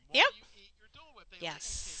Room while Yep. you eat your Dole Whip. They let you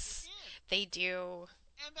Yes, take it in. they do.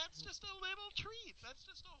 And that's just a little treat. That's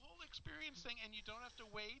just a whole experience thing, and you don't have to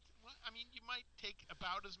wait. Well, I mean, you might take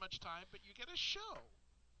about as much time, but you get a show.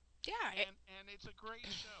 Yeah. And it's a great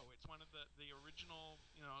show. It's one of the original,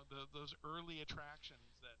 those early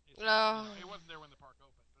attractions that it wasn't there when the park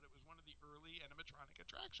opened, but it was one of the early animatronic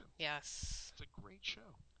attractions. Yes. It's a great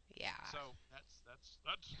show. Yeah. So that's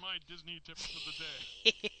my Disney tips of the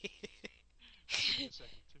day. Give me a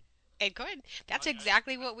second too. It could. That's Okay.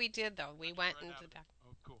 exactly what we did, though. We went Right into now. the back.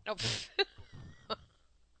 Oh, cool. Oh.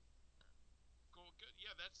 Cool. Good.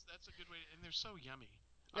 Yeah, that's a good way. And they're so yummy.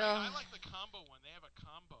 Oh. I like the combo one. They have a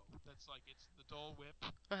combo that's like it's the Dole Whip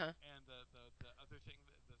Uh-huh. and the other thing,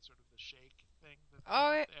 the sort of the shake thing. That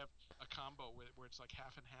they have a combo where it's like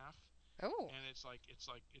half and half, Oh. and it's like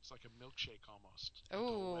a milkshake almost. A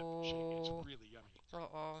Dole Whip shake. Oh. It's really yummy.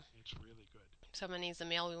 Uh-oh. It's really good. Someone needs to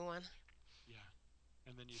mail me one. Yeah.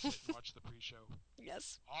 And then you sit and watch the pre-show.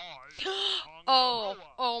 Yes.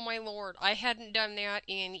 Oh my lord. I hadn't done that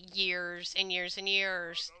in years and years and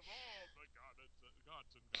years.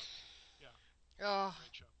 Oh,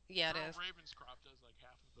 Great show. yeah, it Earl is. Ravenscroft does like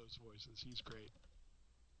half of those voices. He's great.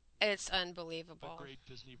 It's The unbelievable. great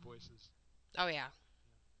Disney voices. Oh, yeah.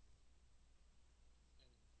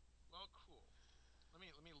 Well, cool. Let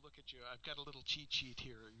me look at you. I've got a little cheat sheet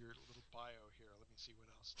here. Your little bio here. Let me see what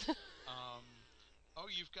else.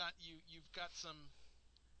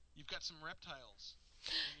 You've got some reptiles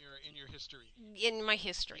in your history. In my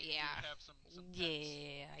history, You yeah. have some pets. Yeah,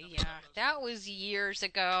 Tell me yeah. about those. That was years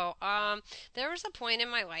ago. There was a point in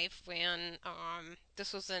my life when,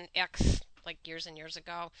 this was an ex, like years and years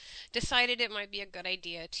ago, decided it might be a good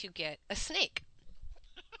idea to get a snake.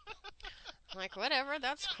 I'm like, whatever,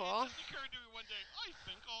 that's cool. It just occurred to me one day, I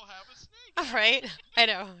think I'll have a snake. Right? I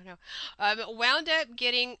know. Wound up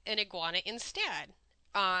getting an iguana instead.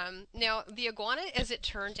 Now, the iguana, as it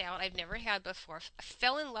turned out, I've never had before,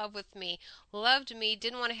 fell in love with me, loved me,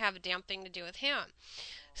 didn't want to have a damn thing to do with him.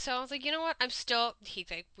 So I was like, you know what,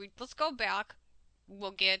 he's like, let's go back,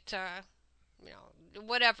 we'll get,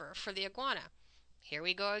 whatever for the iguana. Here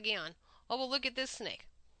we go again. Oh, well, look at this snake.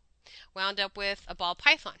 Wound up with a ball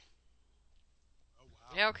python. Oh,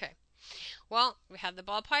 wow. Okay. Well, we had the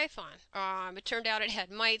ball python. It turned out it had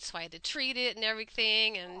mites, so I had to treat it and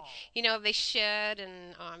everything. And, they shed,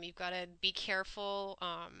 and you've got to be careful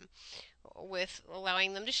with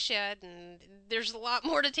allowing them to shed. And there's a lot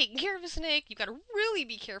more to taking care of a snake. You've got to really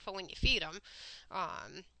be careful when you feed them.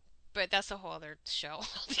 But that's a whole other show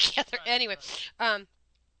altogether. Right, Anyway, right.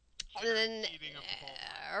 And then, Eating a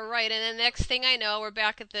full right, and then next thing I know, we're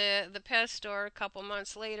back at the pet store a couple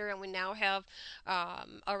months later, and we now have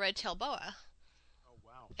a red-tailed boa, Oh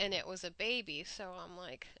wow. and it was a baby. So I'm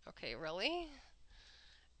like, okay, really?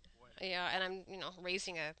 Boy. Yeah, and I'm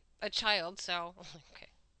raising a child, so okay.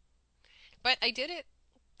 But I did it.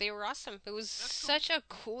 They were awesome. It was That's cool. such a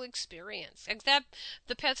cool experience. Except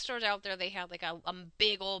the pet stores out there, they had like a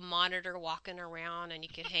big old monitor walking around, and you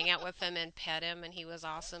could hang out with him and pet him, and he was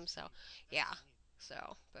awesome. So, yeah. Neat.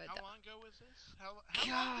 So, but How long ago was this? How long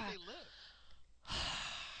God, did they live?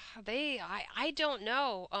 I don't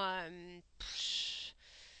know.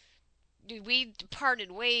 We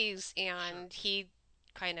parted ways, and he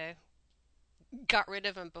kind of got rid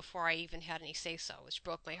of him before I even had any say so, which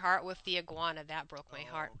broke my heart. With the iguana, that broke my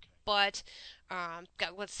heart. Okay. But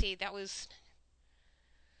let's see, that was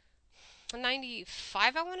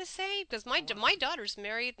 95, I want to say, because my daughter's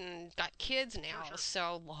married and got kids now, Sure.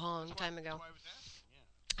 so long That's time why, ago. That's why I was asking.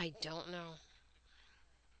 Yeah. I don't know.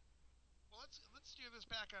 Well, let's steer this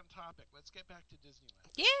back on topic. Let's get back to Disneyland.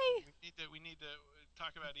 Yay! We need to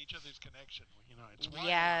talk about each other's connection. It's wild.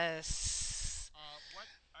 Yes. What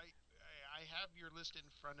I have your list in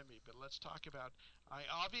front of me, but let's talk about. I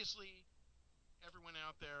obviously, everyone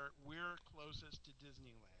out there, we're closest to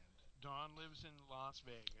Disneyland. Dawn lives in Las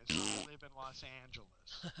Vegas. I live in Los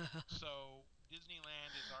Angeles. So Disneyland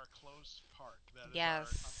is our close park. That is Yes.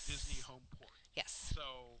 our Disney home port. Yes.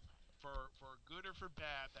 So for good or for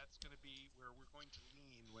bad, that's going to be where we're going to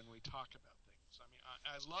lean when we talk about things. I mean,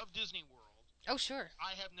 I love Disney World. Oh, sure.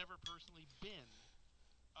 I have never personally been,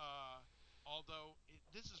 although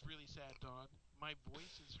this is really sad, Dawn. My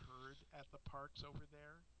voice is heard at the parks over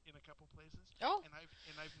there in a couple places. Oh. And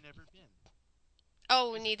I've never been.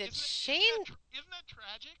 Oh, we need to change. Isn't that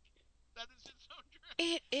tragic? That is its own tragic.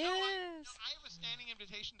 It No, is. I have a standing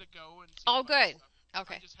invitation to go and see. Oh, good. Stuff.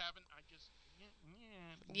 Okay. I just haven't.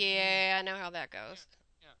 Yeah, I know how that goes.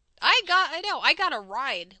 Yeah. I got a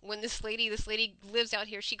ride when this lady lives out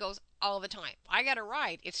here. She goes all the time. I got a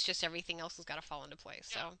ride. It's just everything else has got to fall into place.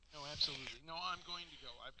 So. Yeah. No, absolutely. No, I'm going to go.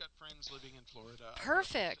 I've got friends living in Florida.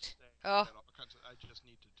 Perfect. I just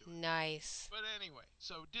need to do it. Nice. But anyway,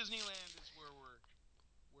 so Disneyland is where we're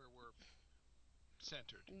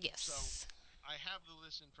centered. Yes. So I have the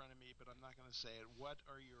list in front of me, but I'm not going to say it. What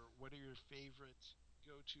are your favorite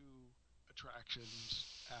go-to attractions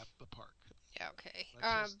at the park? Okay.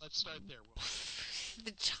 Let's start there.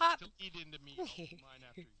 The top. To lead into me, mine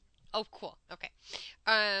after you. Oh, cool. Okay.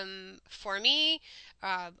 For me,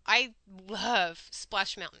 I love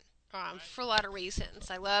Splash Mountain. For a lot of reasons.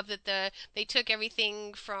 I love that they took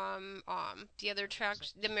everything from the other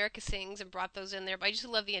tracks, the America Sings, and brought those in there. But I just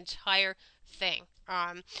love the entire thing.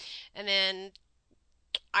 And then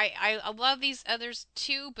I love these others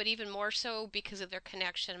too, but even more so because of their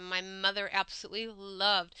connection. My mother absolutely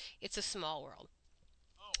loved It's a Small World.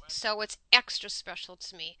 Oh, So it's extra special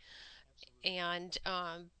to me. And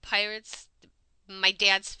Pirates, my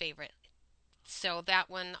dad's favorite. So that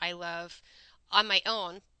one I love on my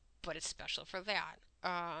own, but it's special for that.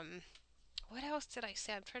 What else did I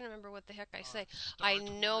say? I'm trying to remember what the heck I say. I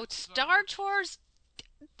know Star Tours.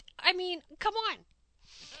 I mean, come on.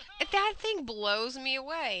 That thing blows me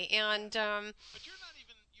away. And but you're not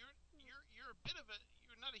even you're a bit of a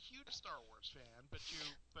you're not a huge Star Wars fan,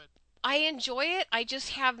 but I enjoy it. I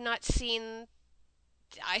just have not seen.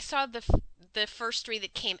 I saw the first 3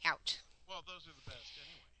 that came out. Well, those are the best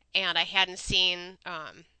anyway. And I hadn't seen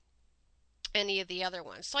any of the other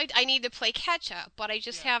ones. So I need to play catch up, but I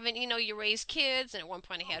just haven't, you raise kids, and at one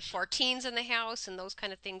point I had 4 teens in the house, and those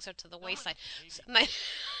kind of things are to the wayside. So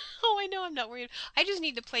oh, I know, I'm not worried. I just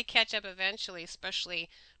need to play catch up eventually, especially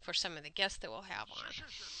for some of the guests that we'll have on. Sure.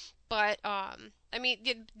 But, I mean,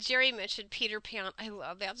 Jerry mentioned Peter Pan. I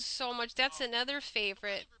love that so much. That's another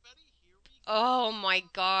favorite. Oh my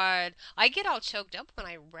God. I get all choked up when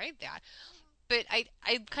I read that. But I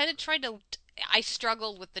kind of tried to, I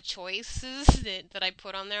struggled with the choices that I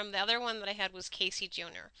put on there. The other one that I had was Casey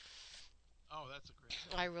Jr. Oh, that's a great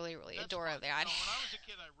one. I really That's adore fun. that. No, when I was a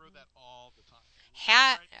kid, I rode that all the time.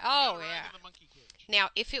 Oh, Ride yeah. in the monkey cage. Now,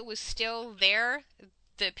 if it was still there,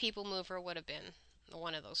 the People Mover would have been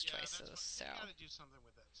one of those choices. So They gotta do something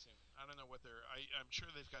with that soon. I don't know what they're. I'm sure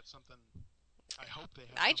they've got something. I hope they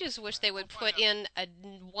have. I just wish they would We'll put find out.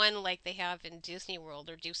 in one like they have in Disney World,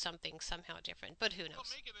 or do something somehow different. But who Well,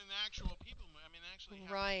 knows? make it an actual people. I mean, actually.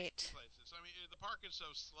 Have Right. Places. I mean, the park is so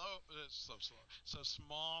so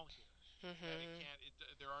small here. That it can't.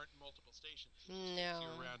 There aren't multiple stations. It just takes you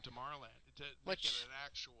No. around Tomorrowland. To make it an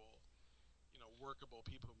actual, workable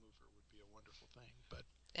people mover would be a wonderful thing. But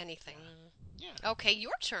Anything. yeah. Okay,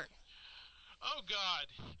 your turn. Oh God,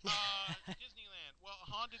 Disneyland. Well,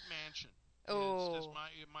 Haunted Mansion is just Oh.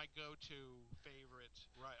 my go-to favorite.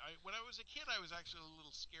 Right. When I was a kid, I was actually a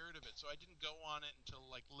little scared of it, so I didn't go on it until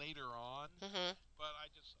like later on. Mhm. But I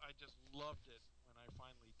just loved it when I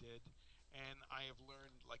finally did, and I have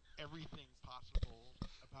learned like everything possible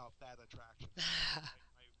about that attraction. That's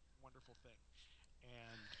my wonderful thing.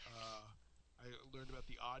 And I learned about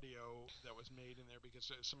the audio that was made in there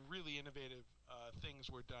because some really innovative things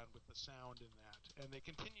were done with the sound in that, and they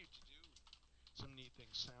continue to do some neat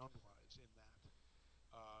things sound-wise in that.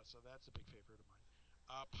 So that's a big favorite of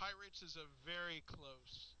mine. Pirates is a very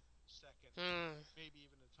close second, Mm. maybe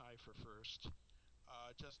even a tie for first.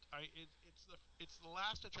 It's the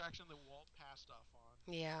last attraction that Walt passed off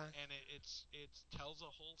on, Yeah. and it tells a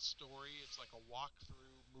whole story. It's like a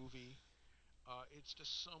walk-through movie. It's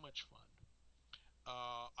just so much fun.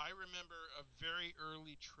 I remember a very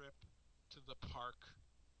early trip to the park.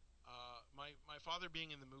 My father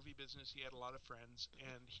being in the movie business, he had a lot of friends,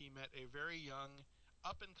 and he met a very young,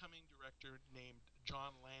 up-and-coming director named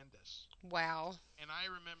John Landis. Wow. And I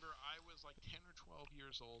remember I was like 10 or 12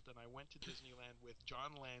 years old, and I went to Disneyland with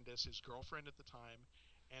John Landis, his girlfriend at the time,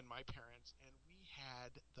 and my parents, and we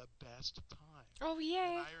had the best time. Oh And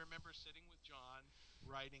yay. I remember sitting with John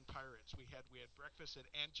riding Pirates. We had breakfast at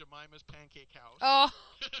Aunt Jemima's Pancake House, Oh.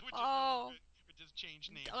 Oh. which has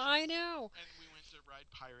changed names. I know. And we went to ride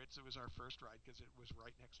Pirates. It was our first ride because it was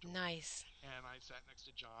right next door. Nice. And I sat next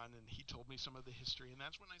to John, and he told me some of the history. And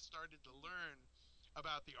that's when I started to learn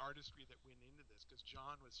about the artistry that went into this because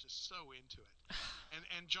John was just so into it.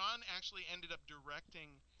 And John actually ended up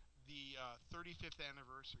directing the 35th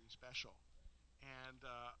anniversary special. And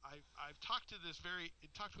I've talked to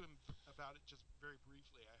him about it just very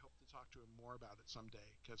briefly. I hope to talk to him more about it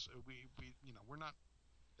someday because we're not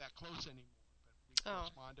that close anymore, but we Oh.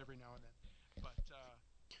 correspond every now and then. But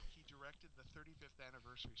he directed the 35th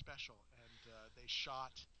anniversary special, and they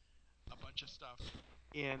shot a bunch of stuff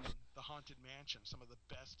in the Haunted Mansion. Some of the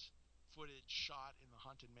best footage shot in the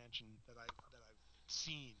Haunted Mansion that I've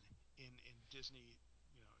seen in Disney,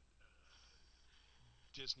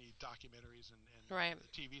 Disney documentaries and Right.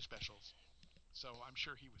 TV specials. So I'm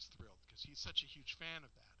sure he was thrilled because he's such a huge fan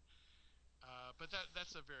of that. But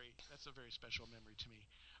that's a very special memory to me.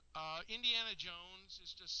 Indiana Jones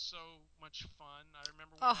is just so much fun. I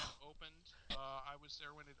remember when that Oh. opened. I was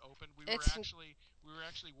there when it opened. We were It's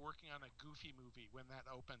actually working on a Goofy movie when that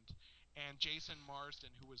opened, and Jason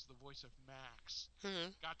Marsden, who was the voice of Max,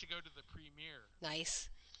 Mhm. got to go to the premiere. Nice.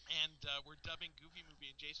 And we're dubbing Goofy movie,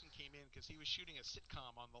 and Jason came in because he was shooting a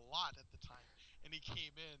sitcom on the lot at the time, and he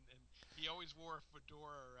came in, and he always wore a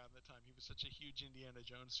fedora around the time. He was such a huge Indiana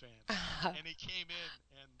Jones fan, and he came in,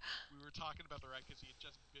 and we were talking about the ride because he had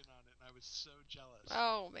just been on it, and I was so jealous.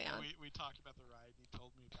 Oh And man. we talked about the ride, and he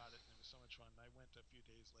told me about it, and it was so much fun. I went a few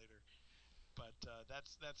days later, but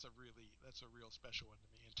that's a real special one to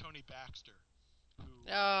me. And Tony Baxter, who is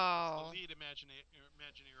the Oh. lead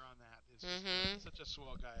Imagineer on that, is just Mhm. such a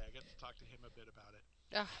swell guy. I get to talk to him a bit about it.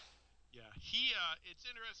 Ugh. Yeah, it's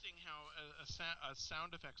interesting how a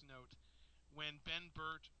sound effects note when Ben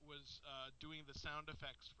Burt was doing the sound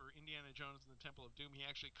effects for Indiana Jones and the Temple of Doom, he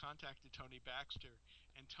actually contacted Tony Baxter,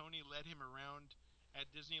 and Tony led him around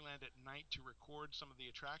at Disneyland at night to record some of the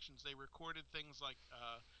attractions. They recorded things like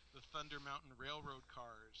the Thunder Mountain Railroad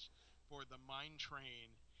cars for the mine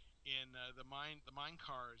train in the mine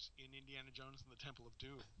cars in Indiana Jones and the Temple of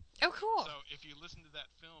Doom. Oh cool. So if you listen to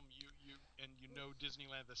that film, you know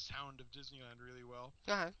Disneyland, the sound of Disneyland really well,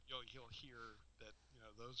 Uh-huh. you'll hear that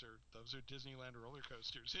those are Disneyland roller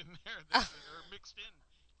coasters in there that are mixed in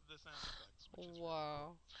to the sound effects, which is really cool.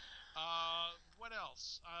 Wow. What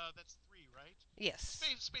else? That's three, right? Yes.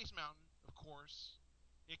 Space Mountain, of course.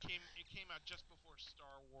 It came out just before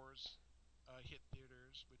Star Wars hit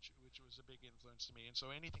theaters, which was a big influence to me. And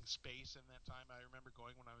so anything space in that time, I remember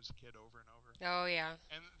going when I was a kid over and over. Oh yeah.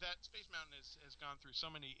 And that Space Mountain has gone through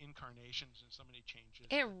so many incarnations and so many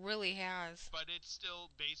changes. It really has. But it's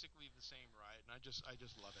still basically the same ride, and I just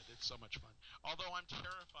love it. It's so much fun. Although I'm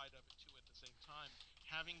terrified of it too at the same time.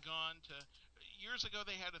 Having gone to years ago,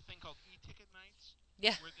 they had a thing called e-ticket nights,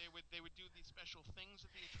 Yeah. where they would do these special things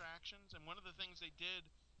at the attractions, and one of the things they did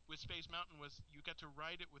with Space Mountain was you got to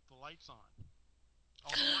ride it with the lights on.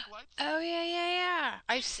 All the work lights. Oh yeah.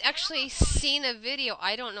 I've actually Terrifying. seen a video.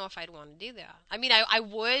 I don't know if I'd want to do that. I mean, I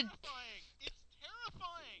would. Terrifying. It's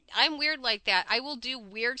terrifying. I'm weird like that. I will do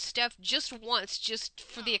weird stuff just once, just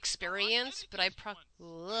for the Yeah. experience. But I Well, probably.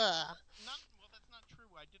 Well, that's not true.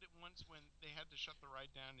 I did it once when they had to shut the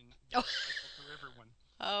ride down in Oh. like the river one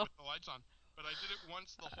Oh. with the lights on. But I did it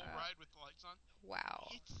once, the whole ride with the lights on. Wow.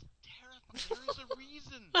 It's terrifying. There is a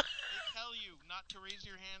reason they tell you not to raise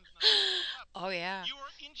your hands, not to look up. Oh, yeah. You are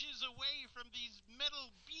inches away from these metal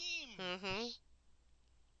beams. Mm-hmm.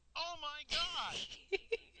 Oh, my God.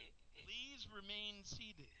 Please remain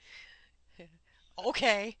seated.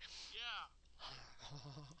 Okay. Yeah.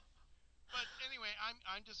 But anyway,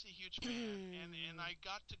 I'm just a huge fan, and I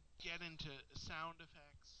got to get into sound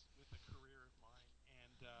effects with a career of mine,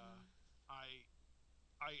 and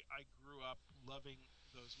I grew up loving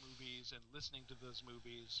those movies and listening to those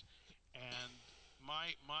movies, and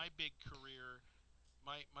my big career,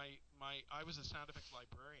 I was a sound effects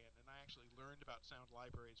librarian, and I actually learned about sound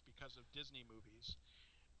libraries because of Disney movies,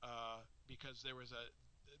 because there were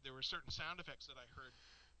certain sound effects that I heard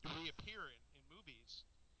reappear in movies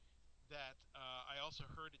that I also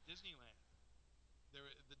heard at Disneyland.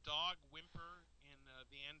 The dog whimper in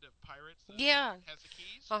the end of Pirates that has the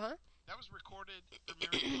keys. Uh-huh. That was recorded for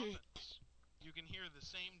Mary Poppins. You can hear the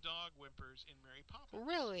same dog whimpers in Mary Poppins.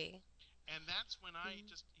 Really? And that's when I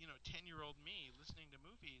just, 10-year-old me listening to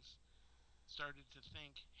movies started to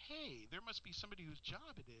think, hey, there must be somebody whose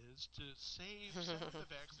job it is to save sound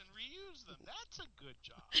effects and reuse them. That's a good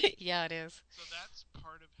job. Yeah, it is. So that's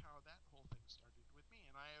part of how that whole thing started with me.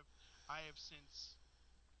 And I have since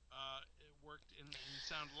worked in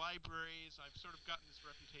sound libraries. I've sort of gotten this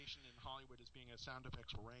reputation in Hollywood as being a sound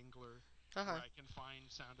effects wrangler, where I can find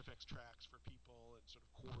sound effects tracks for people and sort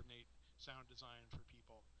of coordinate sound design for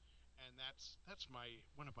people. And that's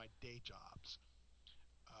one of my day jobs.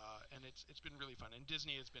 And it's been really fun. And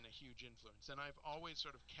Disney has been a huge influence. And I've always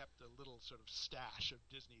sort of kept a little sort of stash of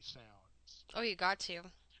Disney sounds. Oh, you got to.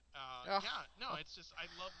 Yeah, no, it's just, I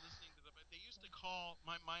love listening to them. They used to call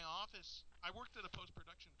my office, I worked at a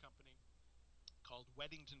post-production company called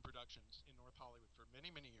Weddington Productions in North Hollywood for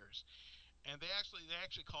many, many years. And they actually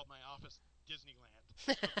called my office Disneyland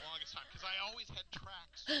for the longest time, because I always had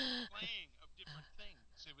tracks playing of different things.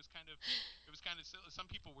 It was kind of silly. Some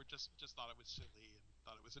people were just thought it was silly and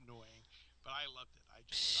thought it was annoying, but I loved it. I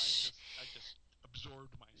just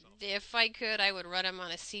absorbed myself. If I could, I would run them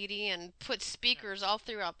on a CD and put speakers all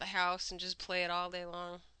throughout the house and just play it all day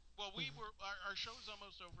long. Well, our show's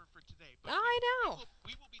almost over for today, but I know.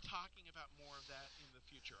 We will be talking about more of that in the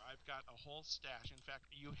future. I've got a whole stash. In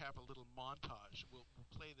fact, you have a little montage. We'll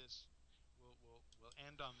play this. We'll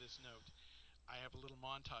end on this note. I have a little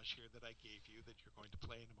montage here that I gave you that you're going to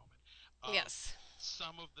play in a moment. Yes.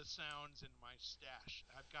 Some of the sounds in my stash.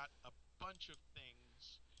 I've got a bunch of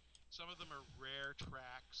things. Some of them are rare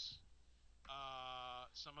tracks.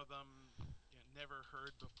 Some of them never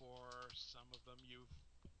heard before. Some of them you've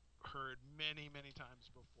heard many, many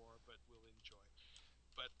times before, but will enjoy.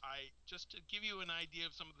 But just to give you an idea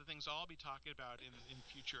of some of the things I'll be talking about in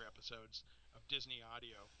future episodes of Disney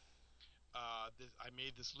Audio, I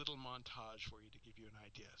made this little montage for you to give you an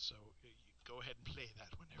idea. So you go ahead and play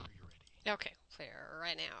that whenever you're ready. Okay, play it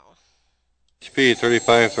right now. HP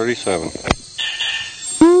 3537.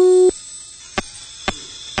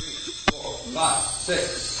 5,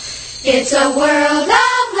 6. It's a world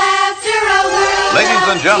of laughter, a world. Ladies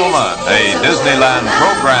and gentlemen, a Disneyland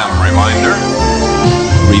program reminder.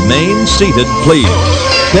 Remain seated, please.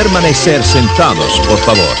 Permanecer sentados, por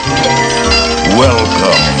favor.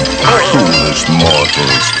 Welcome, foolish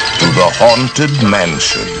mortals, to the Haunted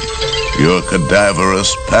Mansion. Your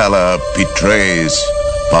cadaverous pallor betrays.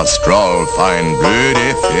 Pastoral fine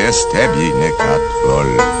bloody festebinicat.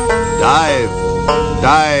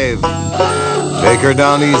 Dive. Take her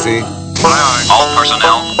down easy. All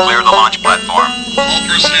personnel, clear the launch platform. All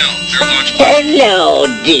personnel, clear launch platform. Hello,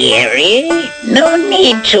 dearie. No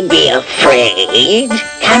need to be afraid.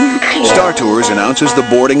 Come close. Star Tours announces the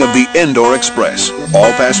boarding of the Endor Express.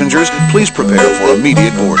 All passengers, please prepare for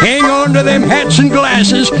immediate boarding. Hang on to them hats and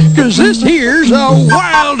glasses, because this here's the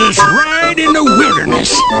wildest ride in the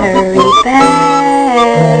wilderness. Hurry back.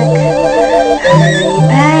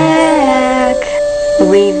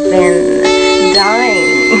 We've been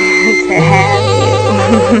dying to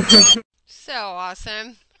have you. So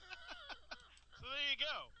awesome. So there you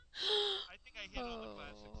go. I think I hit all the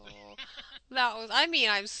classics. I'm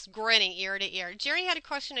grinning ear to ear. Jerry had a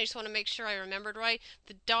question. I just want to make sure I remembered right.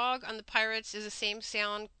 The dog on the Pirates is the same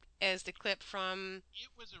sound as the clip from... It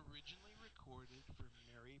was originally recorded for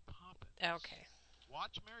Mary Poppins. Okay.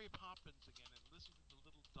 Watch Mary Poppins again and listen to the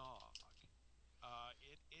little dog.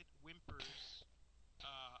 It whimpers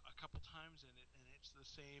a couple times in it, and it's the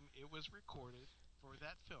same. It was recorded for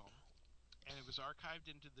that film, and it was archived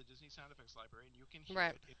into the Disney Sound Effects Library, and you can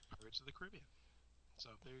hear it in Pirates of the Caribbean.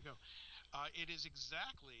 So there you go. It is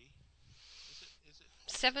exactly. Is it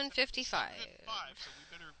 7:55. 7:55. So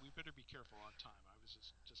we better be careful on time. I was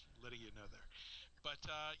just letting you know there. But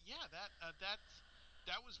yeah,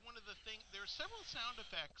 that was one of the things. There are several sound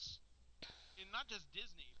effects in not just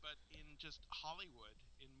Disney, but in just Hollywood,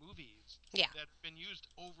 in movies, that have been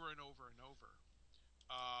used over and over and over.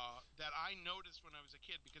 That I noticed when I was a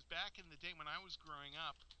kid, because back in the day when I was growing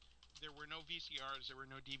up, there were no VCRs, there were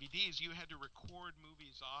no DVDs. You had to record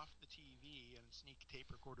movies off the TV and sneak tape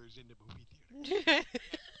recorders into movie theaters.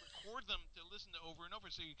 Record them to listen to over and over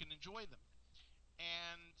so you can enjoy them.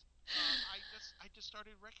 And I just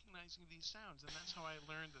started recognizing these sounds, and that's how I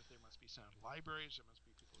learned that there must be sound libraries, there must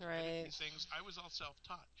be people who edit these things. I was all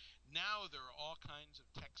self-taught. Now there are all kinds of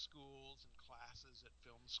tech schools and classes at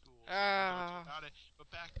film schools about it. But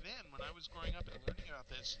back then, when I was growing up and learning about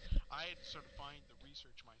this, I had to sort of find the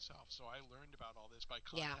research myself. So I learned about all this by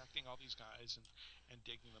contacting all these guys and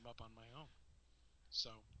digging them up on my own.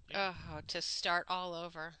 So to start all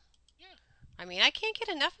over. Yeah. I mean, I can't get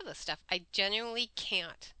enough of this stuff. I genuinely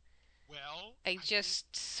can't. Well, I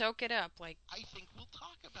just soak it up. Like, I think we'll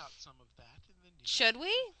talk about some of that in the news. Should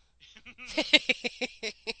we?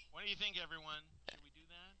 What do you think, everyone? Should we do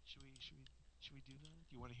that? Should we do that?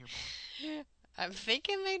 Do you want to hear more? I'm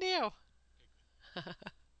thinking they do. Okay,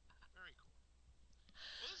 very cool.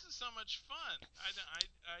 Well, this is so much fun.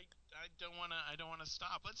 I don't wanna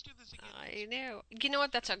stop. Let's do this again. I know. You know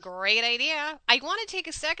what? That's a great idea. I want to take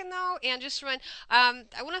a second though and just remind. I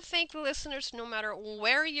want to thank the listeners, no matter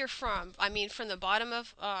where you're from. I mean, from the bottom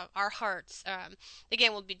of our hearts.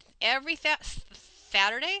 Again, we'll be every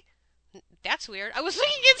Saturday. That's weird. I was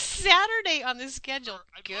looking at Saturday on the schedule.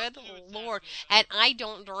 Good Lord. And I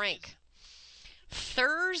don't drink.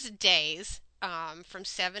 Thursdays from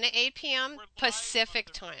 7 to 8 p.m.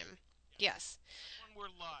 Pacific time. Yes. When we're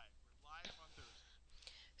live. We're live on Thursday.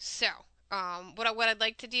 So, what I'd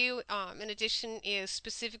like to do, in addition, is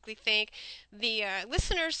specifically thank the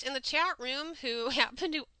listeners in the chat room who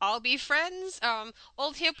happen to all be friends.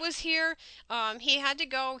 Old Hip was here. He had to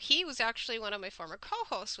go. He was actually one of my former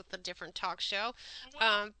co-hosts with a different talk show.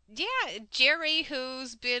 Jerry,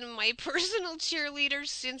 who's been my personal cheerleader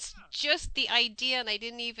since just the idea, and I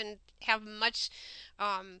didn't even have much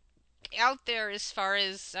out there as far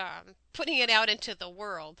as putting it out into the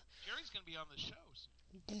world. Jerry's going to be on the show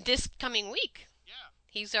this coming week. Yeah.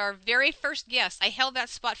 He's our very first guest. I held that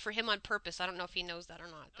spot for him on purpose. I don't know if he knows that or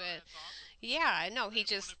not. But that's awesome. Yeah, no, he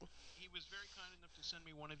was very kind enough to send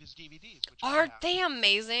me one of his DVDs. Which Aren't they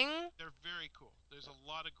amazing? They're very cool. There's a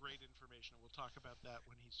lot of great information. We'll talk about that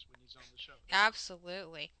when he's on the show.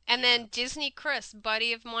 Absolutely. And then Disney Chris,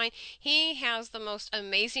 buddy of mine, he has the most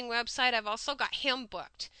amazing website. I've also got him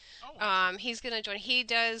booked. He's going to join. He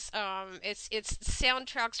does it's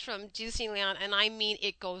soundtracks from Disneyland, and I mean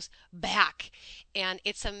it goes back, and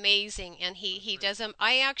it's amazing. And he does them.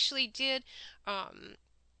 I actually did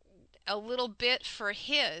a little bit for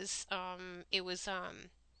his. It was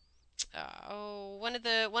one of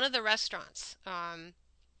the restaurants.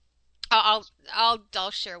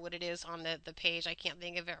 I'll share what it is on the page. I can't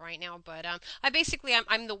think of it right now, but I'm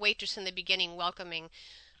the waitress in the beginning, welcoming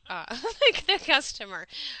the customer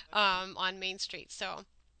on Main Street. So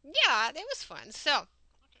yeah, it was fun. So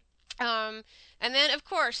and then of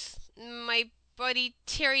course my buddy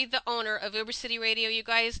Terry, the owner of Uber City Radio, you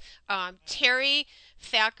guys. Terry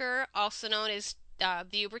Thacker, also known as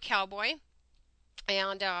the Uber Cowboy.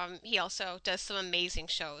 And he also does some amazing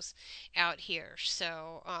shows out here.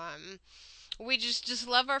 So we just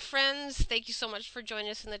love our friends. Thank you so much for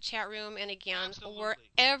joining us in the chat room. And again,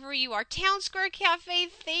 wherever you are, Town Square Cafe.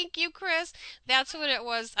 Thank you, Chris. That's what it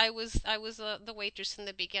was. I was the waitress in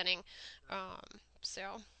the beginning.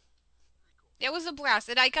 So it was a blast.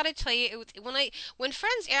 And I gotta tell you, when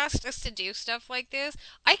friends asked us to do stuff like this,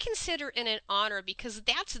 I consider it an honor because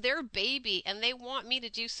that's their baby, and they want me to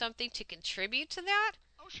do something to contribute to that.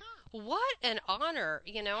 Oh, sure. What an honor,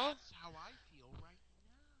 you know? That's how I feel right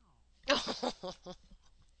now.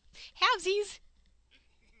 Halvesies.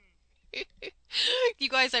 You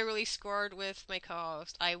guys, I really scored with my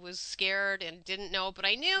co-host. I was scared and didn't know, but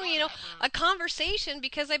I knew, a conversation,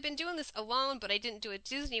 because I've been doing this alone, but I didn't do a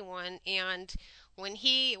Disney one. And when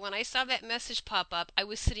I saw that message pop up, I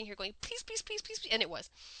was sitting here going, please, please, please, please, please, and it was.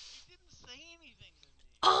 He didn't say anything to me.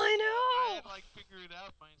 I know. I had figured it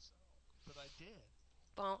out myself, but I did.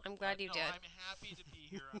 Well, I'm glad you did. I'm happy to be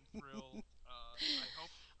here. I'm thrilled.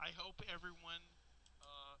 I hope everyone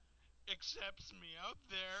accepts me out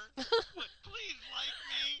there. Please like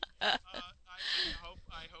me.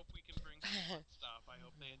 I hope we can bring some fun stuff. I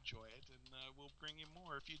hope they enjoy it, and we'll bring you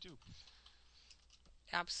more if you do.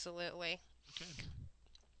 Absolutely. Okay.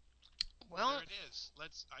 Well, there it is.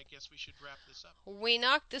 I guess we should wrap this up. We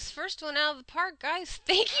knocked this first one out of the park, guys.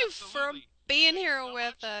 Thank you for being here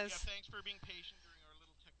with us. Yeah, thanks for being patient during our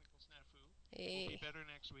little technical snafu. We'll be better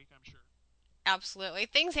next week, I'm sure. Absolutely.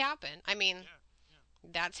 Things happen. I mean,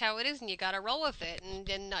 that's how it is, and you got to roll with it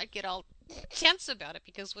and not get all tense about it,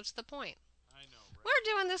 because what's the point? I know, right? We're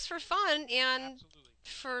doing this for fun and Absolutely.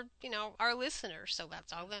 for, our listeners, so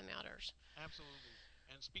that's all that matters. Absolutely.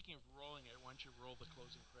 And speaking of rolling it, why don't you roll the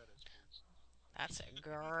closing credits, please? That's a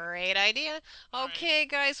great idea. Okay,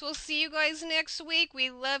 guys, we'll see you guys next week. We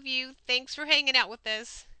love you. Thanks for hanging out with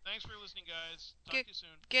us. Thanks for listening, guys. Talk to you soon.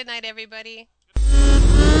 Good night, everybody.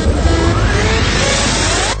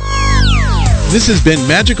 This has been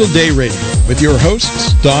Magical Day Radio with your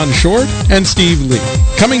hosts, Don Short and Steve Lee.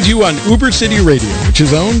 Coming to you on Uber City Radio, which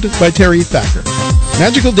is owned by Terry Thacker.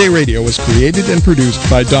 Magical Day Radio was created and produced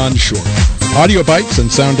by Don Short. Audio bites and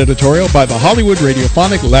sound editorial by the Hollywood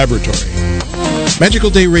Radiophonic Laboratory. Magical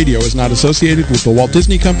Day Radio is not associated with the Walt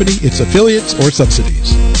Disney Company, its affiliates, or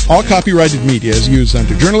subsidies. All copyrighted media is used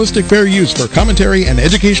under journalistic fair use for commentary and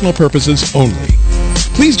educational purposes only.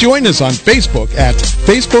 Please join us on Facebook at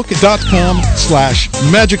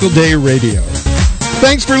facebook.com/magicaldayradio.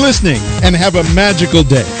 Thanks for listening, and have a magical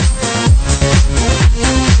day.